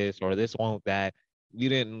 won't this, or this won't that. You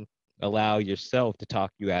didn't allow yourself to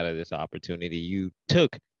talk you out of this opportunity. You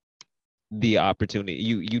took the opportunity.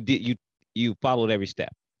 You followed every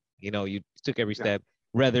step. You took every yeah, step,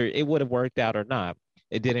 whether it would have worked out or not.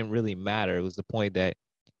 It didn't really matter. It was the point that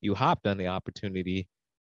you hopped on the opportunity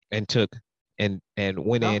and took and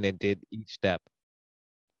went yeah. in and did each step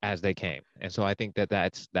as they came. And so I think that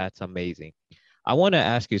that's amazing. I want to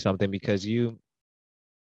ask you something because you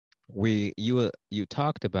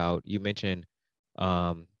talked about, you mentioned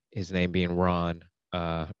his name being Ron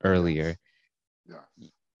earlier. Yes,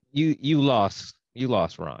 yes. You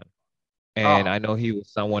lost Ron. And Oh, I know he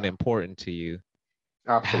was someone yeah, important to you.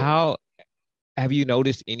 absolutely. How have you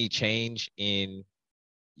noticed any change in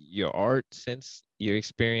your art since your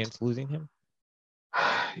experience losing him?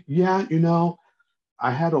 Yeah,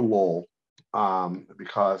 I had a lull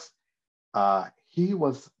because he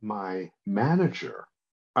was my manager.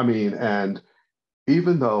 I mean, and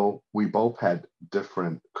even though we both had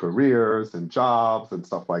different careers and jobs and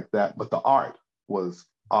stuff like that, but the art was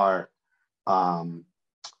um,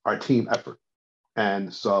 our team effort.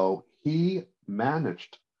 And so he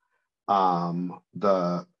managed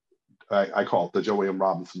the I call it the Joey M.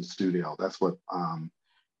 Robinson Studio. That's what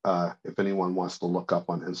if anyone wants to look up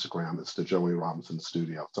on Instagram, it's the Joey Robinson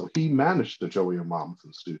Studio. So he managed the Joey M.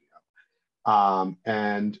 Robinson Studio.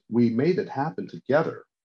 And we made it happen together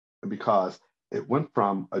because it went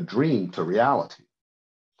from a dream to reality.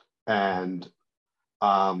 And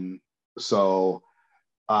um, so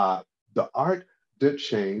uh, the art did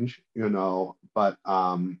change, but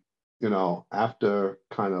after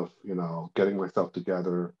kind of, getting myself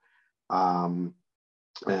together, um,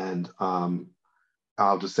 and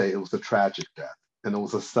I'll just say it was a tragic death and it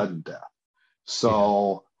was a sudden death. Yeah,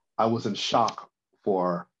 So I was in shock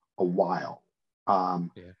for a while.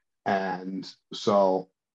 Um, yeah. and so,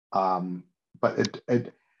 but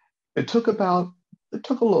it took about, it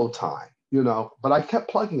took a little time, but I kept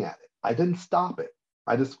plugging at it. I didn't stop it.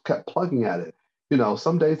 I just kept plugging at it.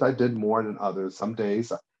 Some days I did more than others. Some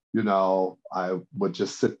days, I would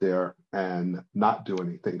just sit there and not do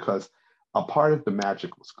anything because a part of the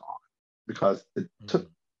magic was gone because Mm.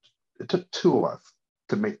 it took two of us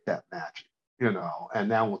to make that magic, and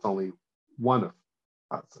now with only one of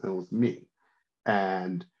us, it was me.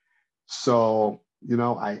 And so,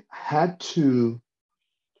 I had to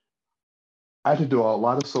do a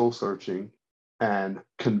lot of soul searching and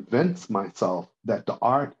convince myself that the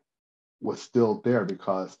art was still there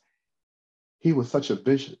because he was such a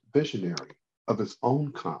visionary of his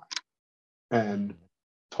own kind and Mm.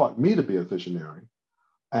 taught me to be a visionary.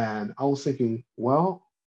 And I was thinking, well,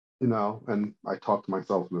 and I talked to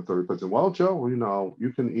myself in the third person, well, Joe,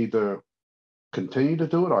 you can either continue to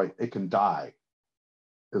do it or it can die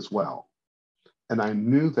as well. And I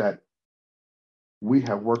knew that we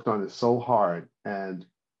had worked on it so hard and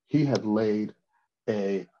he had laid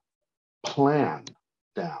a plan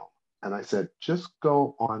down. And I said, just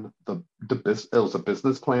go on the business. It was a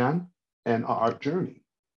business plan and our journey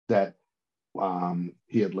that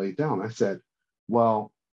he had laid down. I said,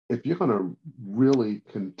 well, if you're going to really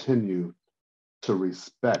continue to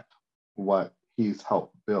respect what he's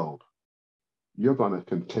helped build, you're going to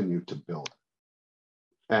continue to build.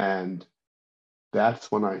 And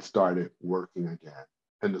that's when I started working again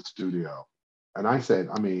in the studio. And I said,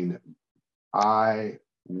 I mean, I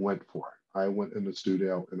went for it. I went in the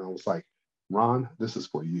studio and I was like, Ron, this is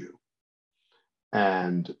for you.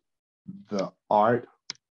 And the art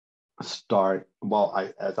as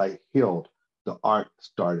I healed, the art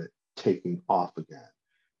started taking off again.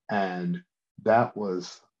 And that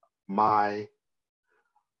was my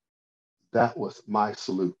that was my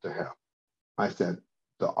salute to him. I said,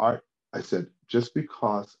 the art, I said, just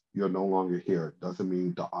because you're no longer here doesn't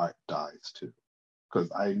mean the art dies too. Because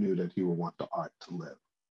I knew that he would want the art to live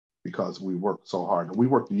because we worked so hard and we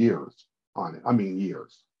worked years on it. I mean,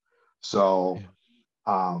 years. So Yeah.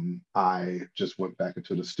 I just went back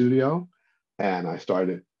into the studio and I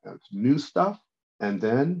started new stuff. And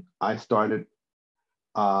then I started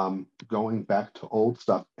going back to old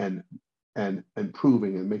stuff and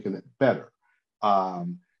improving and making it better.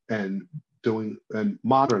 um, and doing and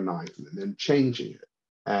modernizing it and changing it.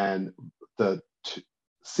 And the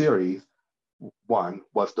series one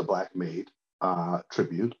was the Black Maid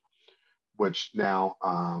tribute, which now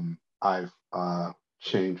I've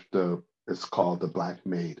changed it's called the Black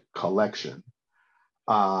Maid Collection.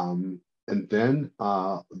 And then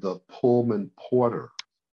the Pullman Porter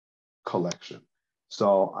collection.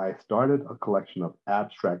 So I started a collection of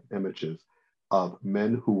abstract images of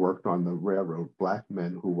men who worked on the railroad, Black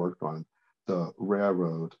men who worked on the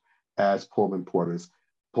railroad as Pullman porters.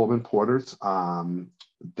 Pullman porters,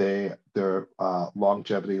 their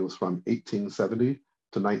longevity was from 1870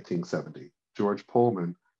 to 1970. George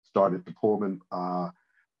Pullman started the Pullman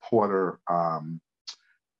porter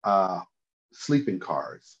uh, sleeping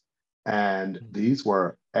cars, and these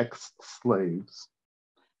were ex-slaves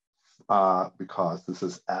because this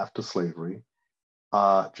is after slavery.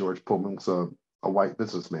 George Pullman's a white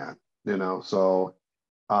businessman, you know, so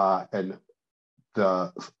and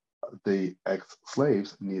the the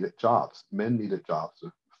ex-slaves needed jobs. Men needed jobs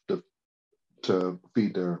to, to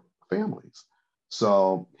feed their families.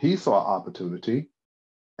 So he saw opportunity,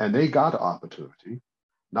 and they got an opportunity.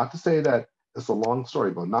 Not to say that it's a long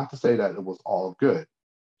story, but not to say that it was all good,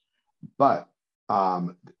 but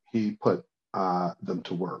he put them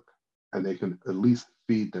to work, and they can at least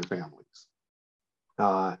feed their families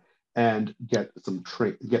uh, and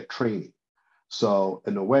get training. So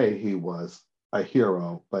in a way, he was a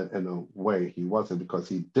hero, but in a way, he wasn't because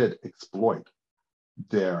he did exploit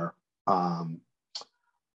their um,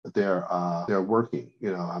 their working.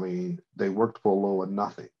 You know, I mean, they worked for low or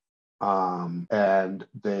nothing, and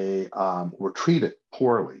they were treated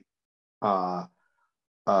poorly uh,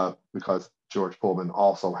 because George Pullman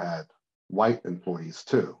also had white employees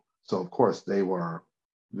too. So of course they were,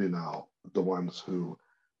 you know, the ones who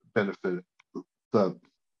benefited. The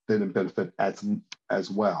they didn't benefit as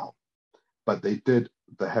well, but they did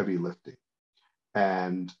the heavy lifting.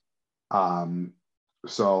 And um,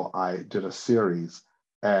 so I did a series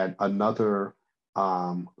and another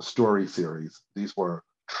story series. These were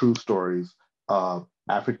true stories of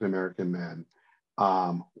African American men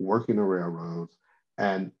working the railroads,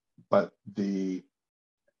 and but the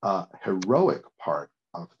heroic part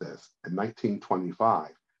of this in 1925,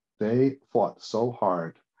 they fought so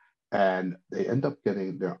hard, and they end up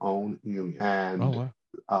getting their own union, Oh and wow.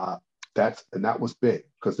 uh, that was big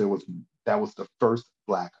because that was the first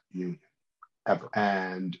black union ever.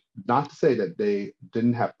 And not to say that they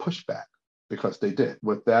didn't have pushback, because they did.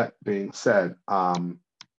 With that being said,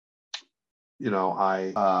 you know,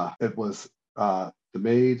 I it was the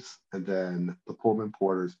maids and then the Pullman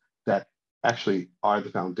porters that actually are the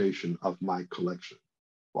foundation of my collection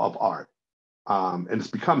of art, and it's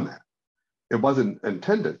become that. It wasn't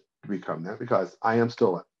intended to become that because I am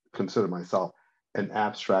still consider myself an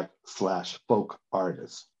abstract slash folk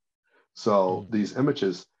artist. So Mhm. these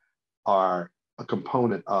images are a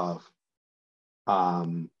component of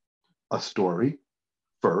um, a story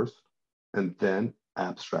first, and then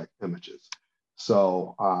abstract images.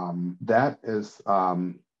 So that is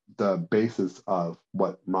the basis of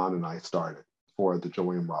what Ron and I started for the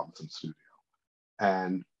Joanne Robinson Studio.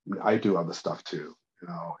 And I do other stuff too. You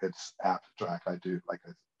know, it's abstract. I do, like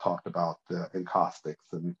I talked about, the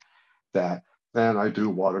encaustics and that. And I do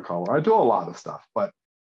watercolor. I do a lot of stuff. But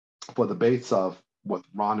for the base of what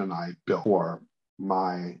Ron and I built for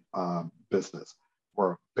my business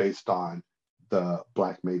were based on the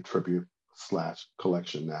Black Maid Tribute slash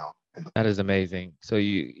collection now. And That is amazing. So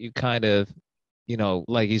you kind of,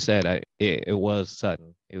 like you said, it was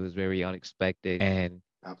sudden. It was very unexpected, and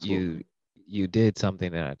you absolutely. you did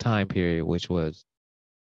something in a time period which was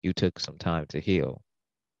you took some time to heal,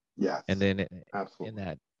 and Yes, then in absolutely.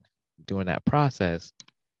 that during that process,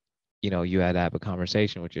 you had to have a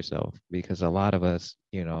conversation with yourself because a lot of us,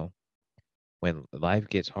 when life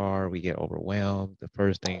gets hard, we get overwhelmed. The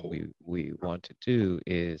first thing we want to do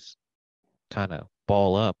is kind of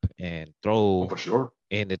ball up and Oh, throw for sure.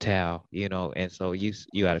 in the towel, and so you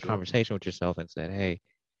For had a sure. conversation with yourself and said, hey,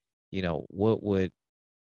 what would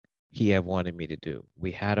he have wanted me to do?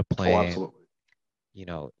 We had a Oh, plan. absolutely.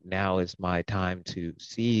 Now is my time to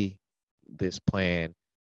see this plan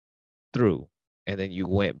through. And then you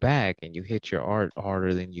went back and you hit your art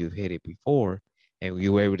harder than you've hit it before, and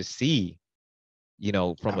you were able to see,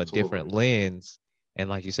 from a Absolutely. different lens. And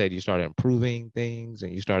like you said, you started improving things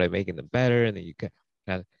and you started making them better, and then you kind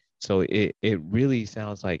of, so it really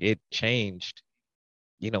sounds like it changed,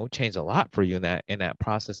 changed a lot for you in that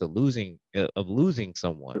process of losing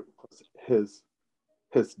someone. His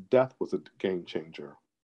his death was a game changer,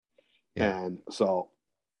 Yeah. and so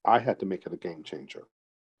I had to make it a game changer.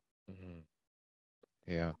 Hmm.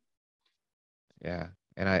 Yeah. Yeah.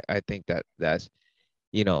 And I think that that's,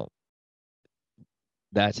 you know,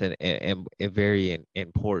 that's a very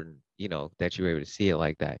important, that you're able to see it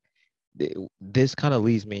like that. This kind of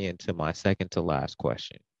leads me into my second to last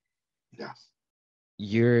question. Yes,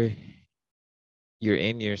 You're you're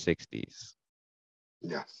in your 60s.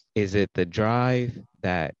 yes. Is it the drive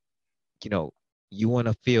that, you know, you want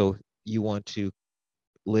to feel, you want to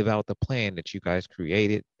live out the plan that you guys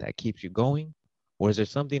created that keeps you going? Or is there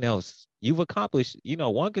something else you've accomplished?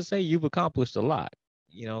 One could say you've accomplished a lot,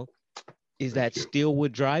 you know, is Thank that you. still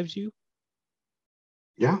what drives you?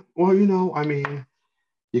 Yeah. Well, I mean,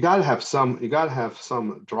 you got to have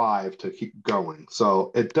some drive to keep going.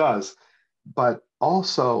 So it does, but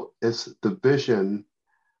also it's the vision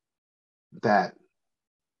that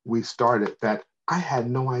we started that I had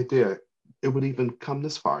no idea it would even come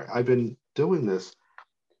this far. I've been doing this,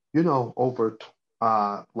 over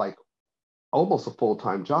like almost a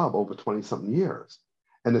full-time job over 20 something years.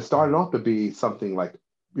 And it started Mm. off to be something like,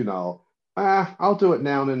 you know, I'll do it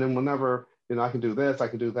now and then whenever, I can do this, I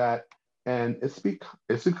can do that. And it's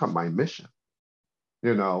become my mission,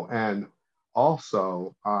 and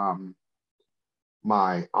also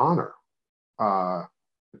my honor uh,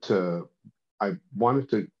 to I wanted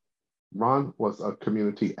to Ron was a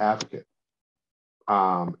community advocate.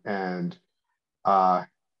 And uh,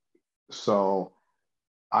 so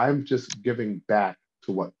I'm just giving back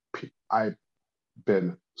to what I've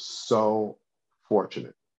been so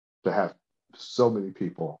fortunate to have so many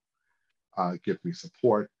people give me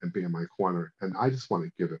support and be in my corner. And I just want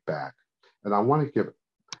to give it back. And I want to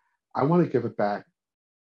give it back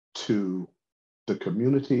to the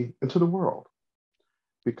community and to the world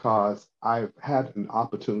Yeah. because I've had an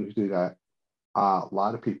opportunity that a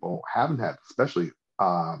lot of people haven't had, especially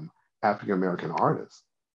African American artists,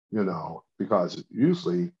 because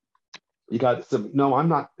usually you got some, no, I'm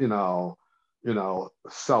not,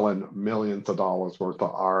 selling millions of dollars worth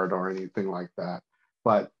of art or anything like that.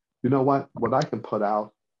 But you know what I can put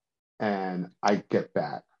out and I get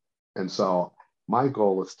back. And so my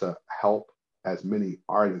goal is to help as many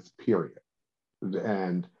artists, period,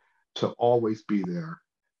 and to always be there,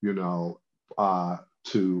 you know,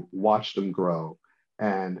 to watch them grow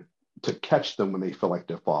and to catch them when they feel like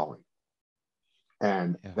they're falling.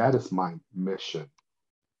 And Yeah. that is my mission.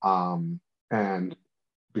 And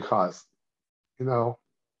because, you know,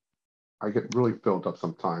 I get really filled up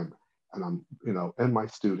sometime and I'm, in my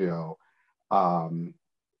studio, um,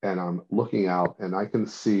 and I'm looking out and I can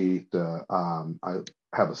see I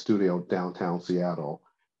have a studio downtown Seattle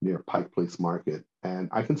near Pike Place Market, and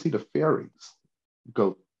I can see the ferries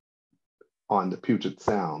go on the Puget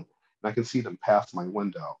Sound, and I can see them pass my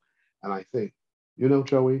window. And I think,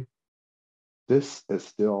 Joey, this is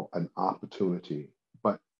still an opportunity,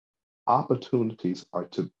 but opportunities are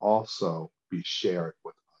to also be shared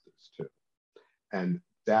with others too. And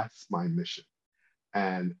that's my mission.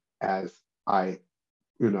 And as I,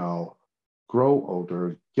 you know, grow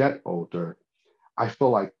older, get older, I feel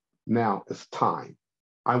like now it's time.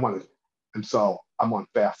 I want to, and so I'm on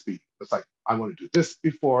fast speed. It's like I want to do this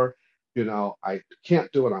before, I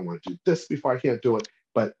can't do it. I want to do this before I can't do it.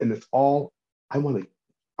 But and it's all I want to.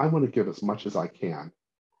 I want to give as much as I can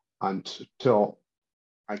until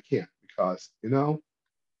I can't, because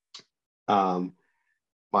um,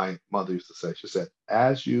 my mother used to say. She said,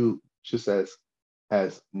 she says,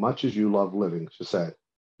 as much as you love living, she said,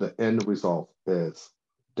 the end result is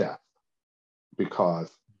death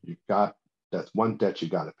because you got that's one debt you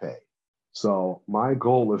got to pay. So my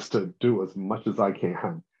goal is to do as much as I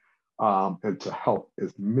can, and to help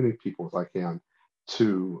as many people as I can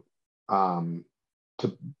to um,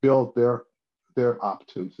 to build their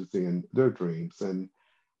opportunities and their dreams. And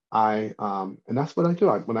and that's what I do.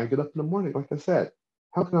 When I get up in the morning, like I said,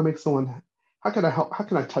 how can I make someone? How can I help? How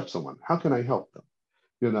can I touch someone? How can I help them?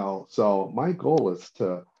 So my goal is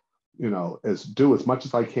to is do as much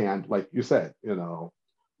as I can. Like you said,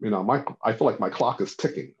 my I feel like my clock is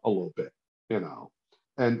ticking a little bit, you know,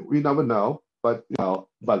 and we never know. But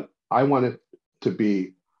but I want it to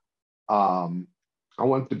be, um, I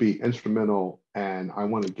want it to be instrumental, and I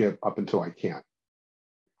want to give up until I can't,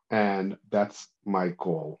 and that's my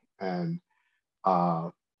goal. Uh,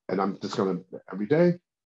 and I'm just gonna every day,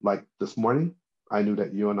 like this morning, I knew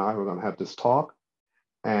that you and I were gonna have this talk,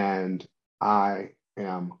 and I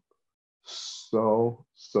am so,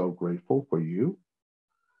 so grateful for you.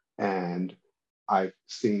 And I've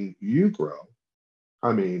seen you grow.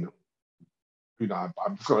 I mean,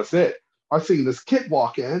 I'm just going to say it. I seen this kid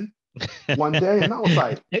walk in one day and I was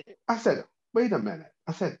like, I said, wait a minute.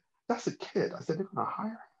 I said, that's a kid. I said, they're going to hire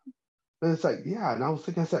him. And it's like, yeah. And I was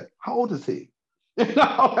thinking, I said, how old is he? And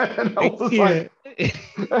I was Yeah. like,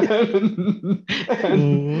 and,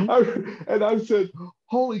 Hmm. and I said,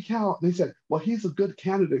 holy cow. They said, well, he's a good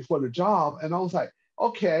candidate for the job. And I was like,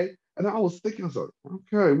 okay. And I was thinking, so,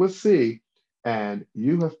 okay, we'll see. And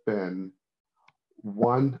you have been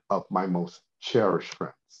one of my most cherished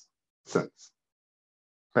friends since.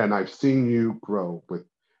 And I've seen you grow with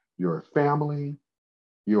your family.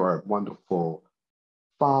 You are a wonderful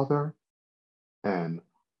father and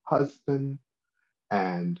husband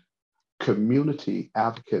and community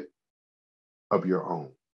advocate of your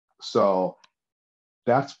own. So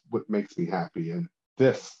that's what makes me happy. And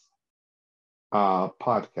this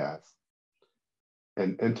podcast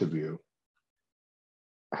and interview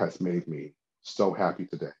has made me so happy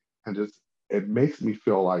today. And it makes me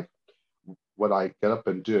feel like what I get up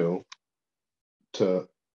and do to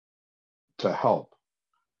help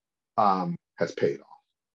has paid off.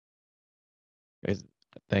 It's-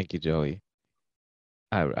 Thank you, Joey.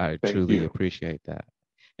 I Thank truly you. appreciate that.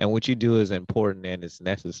 And what you do is important and it's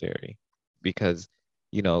necessary because,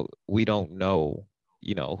 we don't know,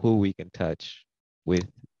 who we can touch with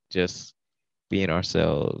just being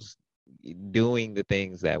ourselves, doing the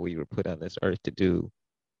things that we were put on this earth to do.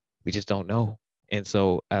 We just don't know. And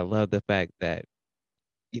so I love the fact that,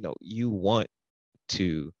 you want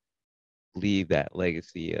to leave that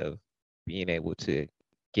legacy of being able to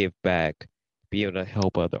give back, be able to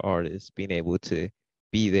help other artists, being able to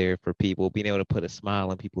be there for people, being able to put a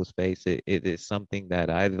smile on people's face. It is something that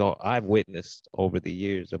I've witnessed over the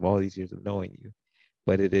years of all these years of knowing you.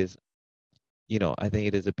 But it is, I think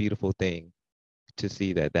it is a beautiful thing to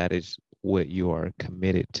see that that is what you are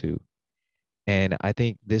committed to. And I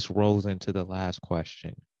think this rolls into the last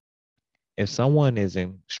question. If someone is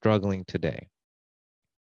struggling today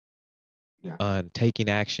Yeah. on taking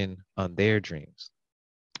action on their dreams,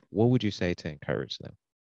 what would you say to encourage them?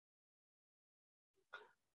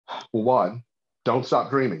 Well, one, don't stop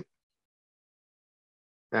dreaming.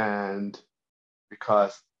 And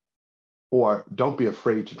because, or don't be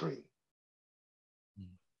afraid to dream.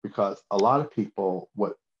 Because a lot of people,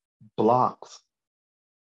 what blocks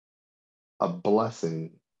a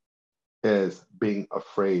blessing is being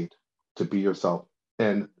afraid to be yourself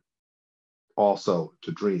and also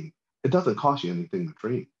to dream. It doesn't cost you anything to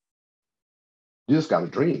dream. You just got to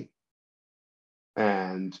dream.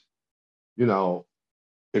 And, you know,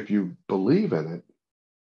 if you believe in it,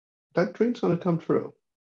 that dream's going to come true.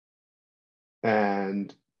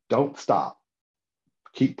 And don't stop.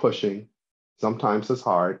 Keep pushing. Sometimes it's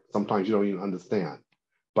hard. Sometimes you don't even understand.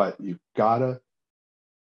 But you gotta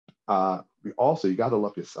you gotta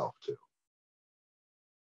love yourself too.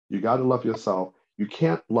 You gotta love yourself. You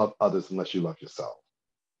can't love others unless you love yourself.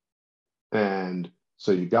 And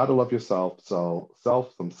so you gotta love yourself. So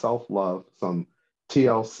some self-love, some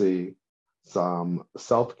TLC, some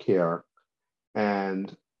self-care.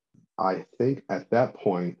 And I think at that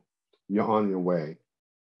point, you're on your way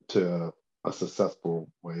to a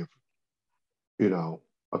successful way of, you know,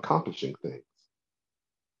 accomplishing things.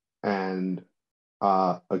 And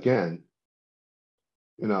again,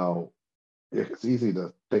 you know, it's easy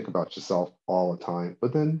to think about yourself all the time,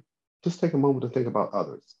 but then just take a moment to think about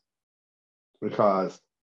others. Because,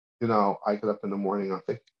 I get up in the morning, I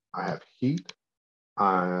think I have heat,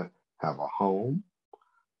 I have a home,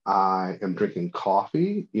 I am drinking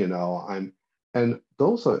coffee, and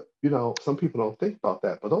those are, some people don't think about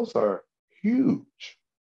that, but those are huge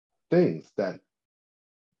things that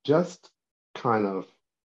just kind of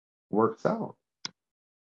works out.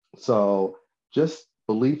 So just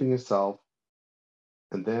believe in yourself,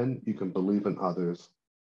 and then you can believe in others.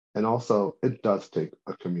 And also, it does take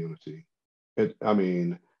a community. I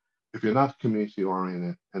mean, if you're not community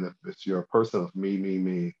oriented, and if it's you're a person of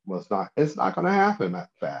me, well, it's not going to happen that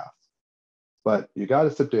fast. But you got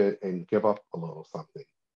to sit there and give up a little something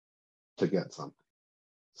to get something.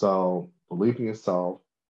 So believe in yourself,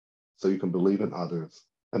 so you can believe in others,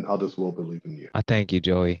 and others will believe in you. I thank you,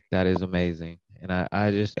 Joey. That is amazing. And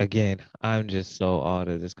I just, again, I'm just so awed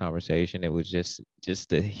of this conversation. It was just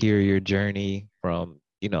to hear your journey from,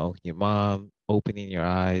 your mom opening your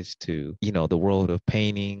eyes to, the world of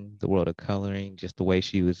painting, the world of coloring, just the way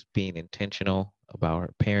she was being intentional about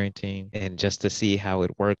her parenting, and just to see how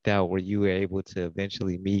it worked out where you were able to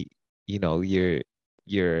eventually meet, your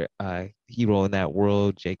hero in that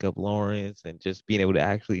world, Jacob Lawrence, and just being able to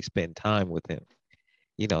actually spend time with him.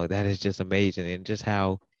 That is just amazing. And just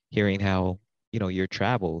hearing how, your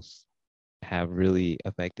travels have really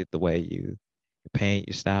affected the way you paint,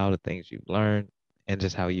 your style, the things you've learned, and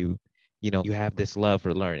just how you have this love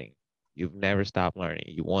for learning. You've never stopped learning.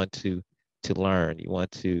 You want to learn, you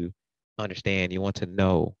want to understand, you want to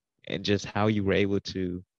know. and just how you were able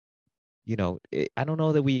to, I don't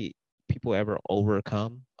know that people ever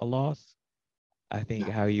overcome a loss. I think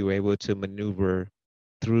Yeah. how you were able to maneuver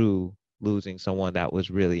through losing someone that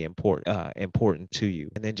was really important to you,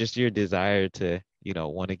 and then just your desire to,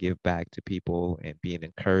 want to give back to people and be an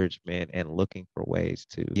encouragement and looking for ways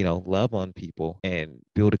to, love on people and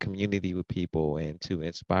build a community with people and to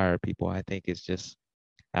inspire people. I think it's just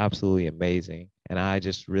absolutely amazing. And I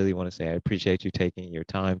just really want to say I appreciate you taking your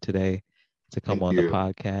time today to come Thank on the you.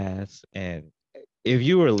 podcast. And if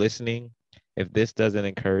you are listening, if this doesn't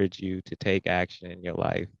encourage you to take action in your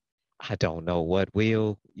life, I don't know what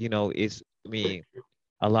will. I mean,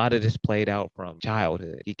 a lot of this played out from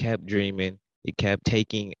childhood. He kept dreaming. He kept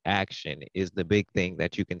taking action is the big thing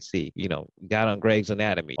that you can see. Got on Greg's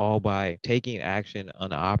Anatomy all by taking action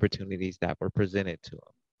on the opportunities that were presented to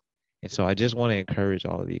him. And so I just want to encourage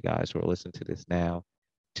all of you guys who are listening to this now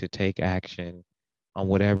to take action on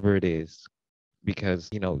whatever it is, because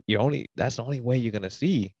that's the only way you're gonna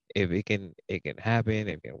see if it can happen,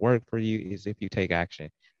 if it can work for you, is if you take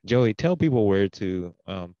action. Joey, tell people where to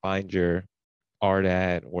find your art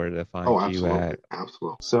at, where to Oh, find you absolutely. at.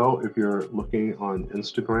 Absolutely. So if you're looking on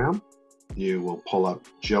Instagram, you will pull up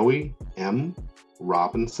Joey M.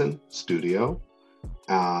 Robinson Studio.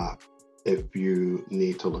 If you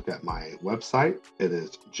need to look at my website, it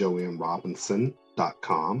is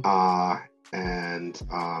joeymrobinson.com. And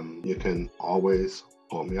you can always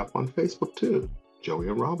pull me up on Facebook too, Joey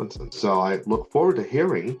M. Robinson. So I look forward to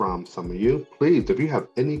hearing from some of you. Please, if you have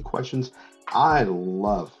any questions, I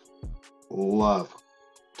love to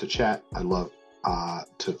chat. I love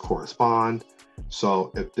to correspond.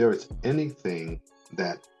 So if there is anything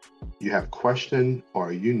that you have question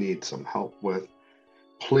or you need some help with,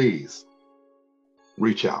 please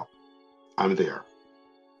reach out. I'm there.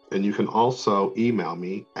 And you can also email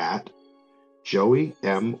me at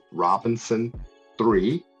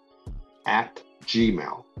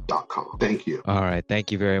joeymrobinson3@gmail.com. Thank you. All right.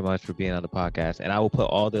 Thank you very much for being on the podcast. And I will put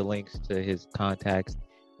all the links to his contacts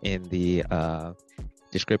in the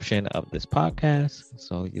description of this podcast.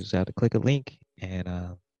 So you just have to click a link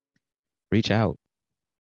and reach out.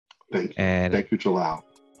 Thank you. And thank you, Jalal.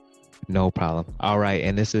 No problem. All right.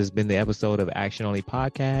 And this has been the episode of Action Only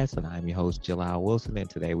Podcast. And I'm your host, Jalal Wilson. And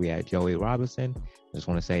today we had Joey Robinson. I just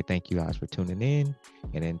want to say thank you guys for tuning in.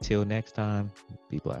 And until next time, be blessed.